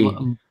see.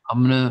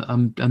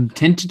 I'm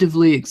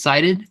tentatively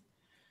excited,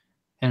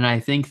 and I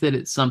think that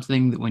it's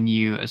something that when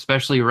you,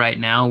 especially right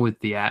now with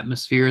the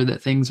atmosphere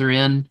that things are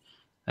in,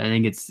 I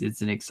think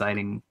it's an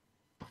exciting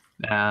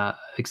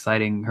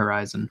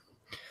horizon.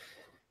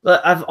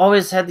 But I've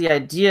always had the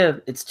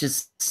idea. It's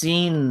just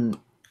seeing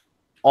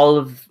all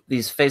of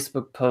these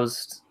Facebook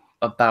posts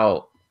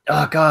about,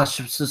 oh gosh,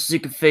 I'm so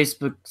sick of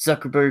Facebook.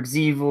 Zuckerberg's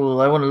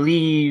evil. I want to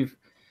leave.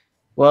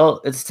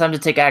 Well, it's time to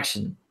take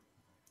action.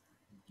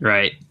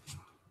 Right.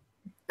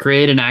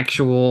 Create an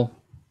actual,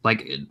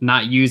 like,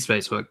 not use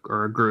Facebook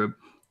or a group.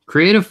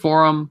 Create a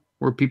forum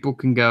where people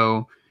can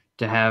go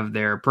to have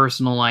their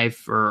personal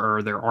life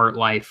or their art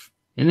life,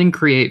 and then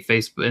create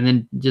Facebook, and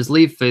then just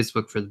leave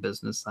Facebook for the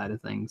business side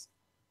of things.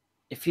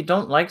 If you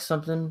don't like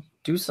something,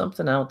 do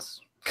something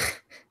else.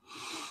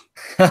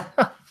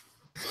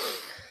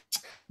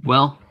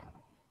 Well,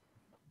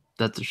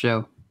 that's the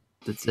show.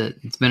 That's it.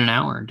 It's been an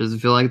hour. Does it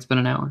feel like it's been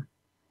an hour?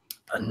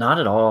 Not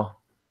at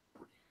all.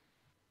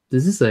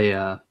 This is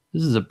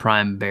a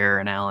prime Bear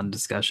and Allen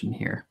discussion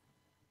here.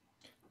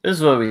 This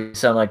is what we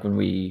sound like when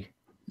we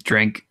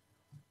drink,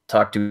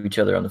 talk to each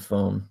other on the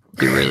phone.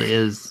 It really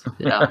is.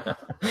 Yeah.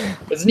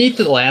 It's neat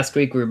that last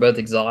week we were both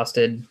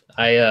exhausted.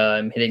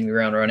 I'm hitting the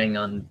ground running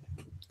on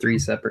 3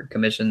 separate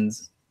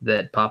commissions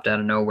that popped out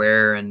of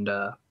nowhere, and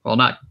one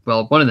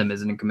of them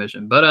isn't in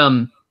commission, but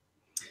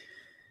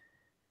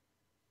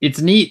it's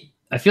neat.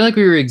 I feel like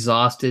we were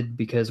exhausted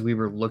because we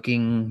were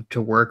looking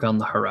to work on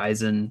the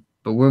horizon,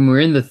 but when we're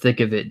in the thick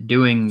of it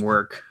doing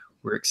work,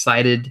 we're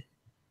excited,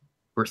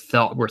 we're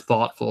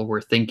thoughtful,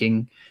 we're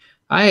thinking.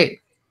 I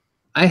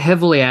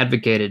heavily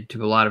advocated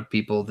to a lot of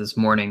people this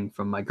morning,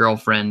 from my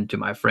girlfriend to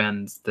my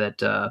friends, that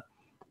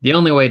the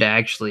only way to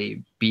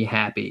actually be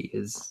happy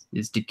is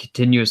to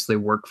continuously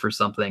work for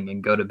something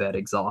and go to bed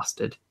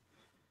exhausted.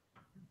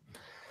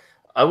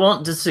 I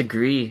won't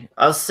disagree.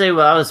 I'll say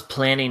while I was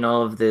planning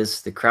all of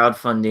this, the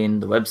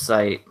crowdfunding, the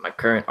website, my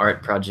current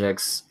art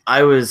projects,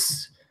 I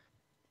was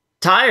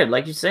tired,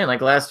 like you're saying,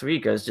 like last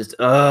week. I was just,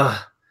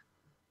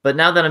 But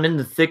now that I'm in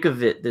the thick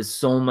of it, there's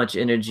so much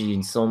energy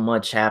and so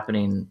much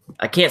happening.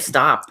 I can't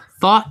stop.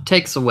 Thought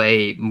takes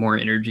away more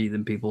energy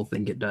than people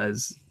think it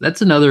does.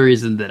 That's another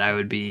reason that I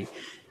would be...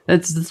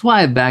 That's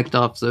why I backed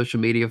off social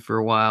media for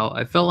a while.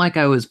 I felt like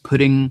I was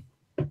putting...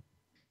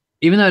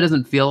 Even though it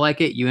doesn't feel like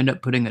it, you end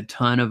up putting a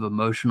ton of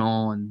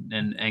emotional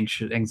and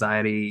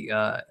anxiety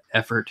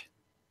effort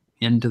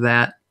into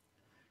that.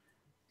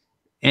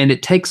 And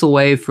it takes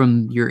away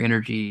from your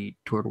energy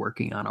toward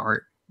working on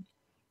art.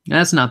 And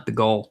that's not the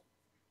goal.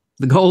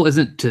 The goal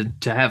isn't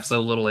to have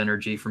so little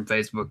energy from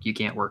Facebook you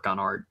can't work on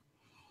art.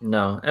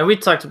 No. And we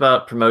talked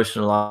about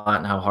promotion a lot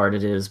and how hard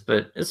it is,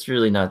 but it's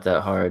really not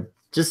that hard.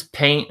 Just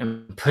paint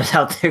and put it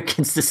out there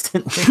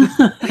consistently.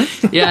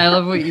 Yeah, I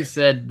love what you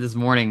said this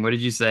morning. What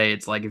did you say?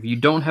 It's like, if you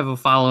don't have a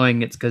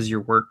following, it's because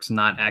your work's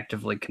not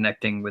actively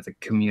connecting with a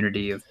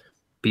community of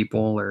people.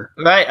 Or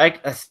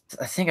right. I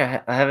think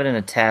I have it in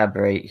a tab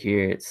right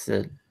here. It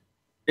said,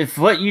 if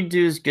what you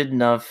do is good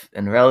enough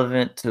and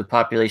relevant to a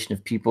population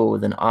of people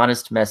with an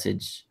honest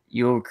message,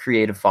 you will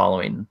create a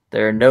following.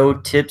 There are no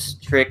tips,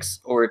 tricks,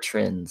 or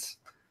trends.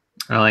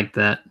 I like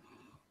that.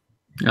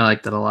 I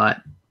like that a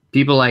lot.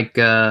 People like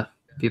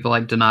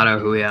Donato,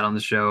 who we had on the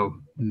show,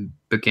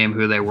 became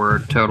who they were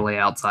totally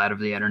outside of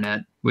the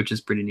internet, which is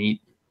pretty neat.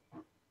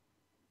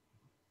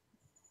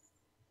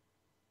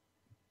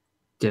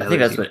 I think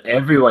that's what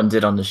everyone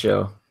did on the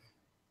show.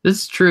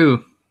 This is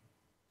true.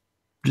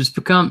 Just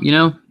become,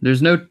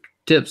 there's no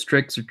tips,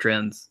 tricks, or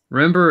trends.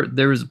 Remember,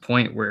 there was a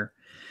point where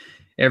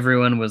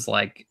everyone was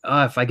like,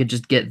 oh, if I could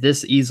just get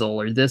this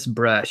easel or this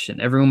brush, and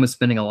everyone was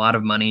spending a lot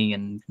of money.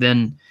 And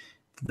then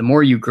the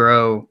more you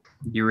grow,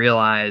 you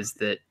realize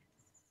that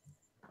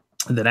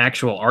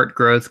actual art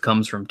growth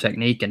comes from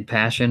technique and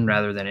passion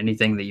rather than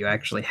anything that you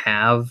actually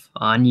have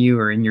on you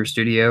or in your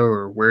studio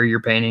or where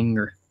you're painting.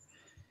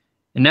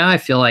 And now I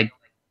feel like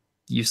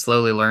you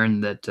slowly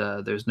learn that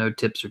there's no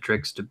tips or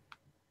tricks to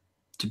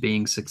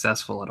being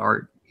successful at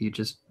art. You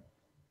just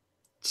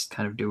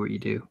kind of do what you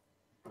do.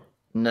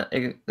 No,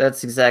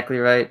 that's exactly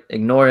right.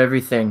 Ignore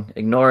everything.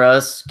 Ignore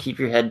us. Keep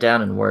your head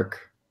down and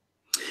work.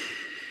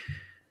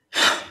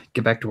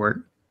 Get back to work.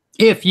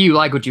 If you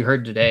like what you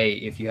heard today,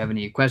 if you have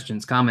any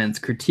questions, comments,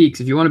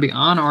 critiques, if you want to be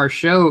on our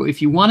show,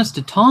 if you want us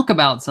to talk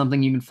about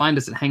something, you can find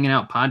us at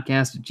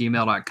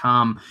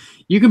hangingoutpodcast@gmail.com.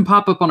 You can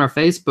pop up on our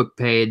Facebook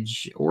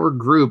page or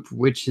group,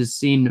 which has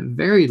seen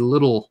very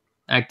little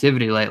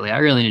activity lately. I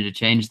really need to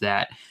change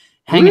that.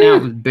 Hanging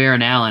Out with Bear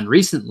and Allen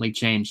recently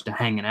changed to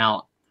Hanging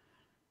Out.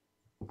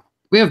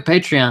 We have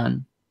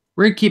Patreon.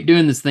 We're going to keep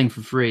doing this thing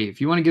for free. If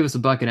you want to give us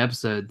 $1 an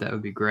episode, that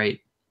would be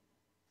great.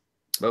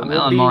 But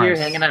we'll be here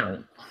hanging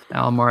out.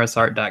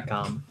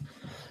 AlanMorrisArt.com.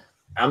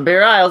 I'm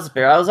Bear Isles,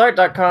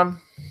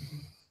 BearIslesArt.com.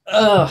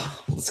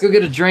 Let's go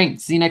get a drink.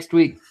 See you next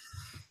week.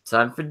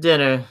 Time for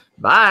dinner.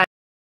 Bye.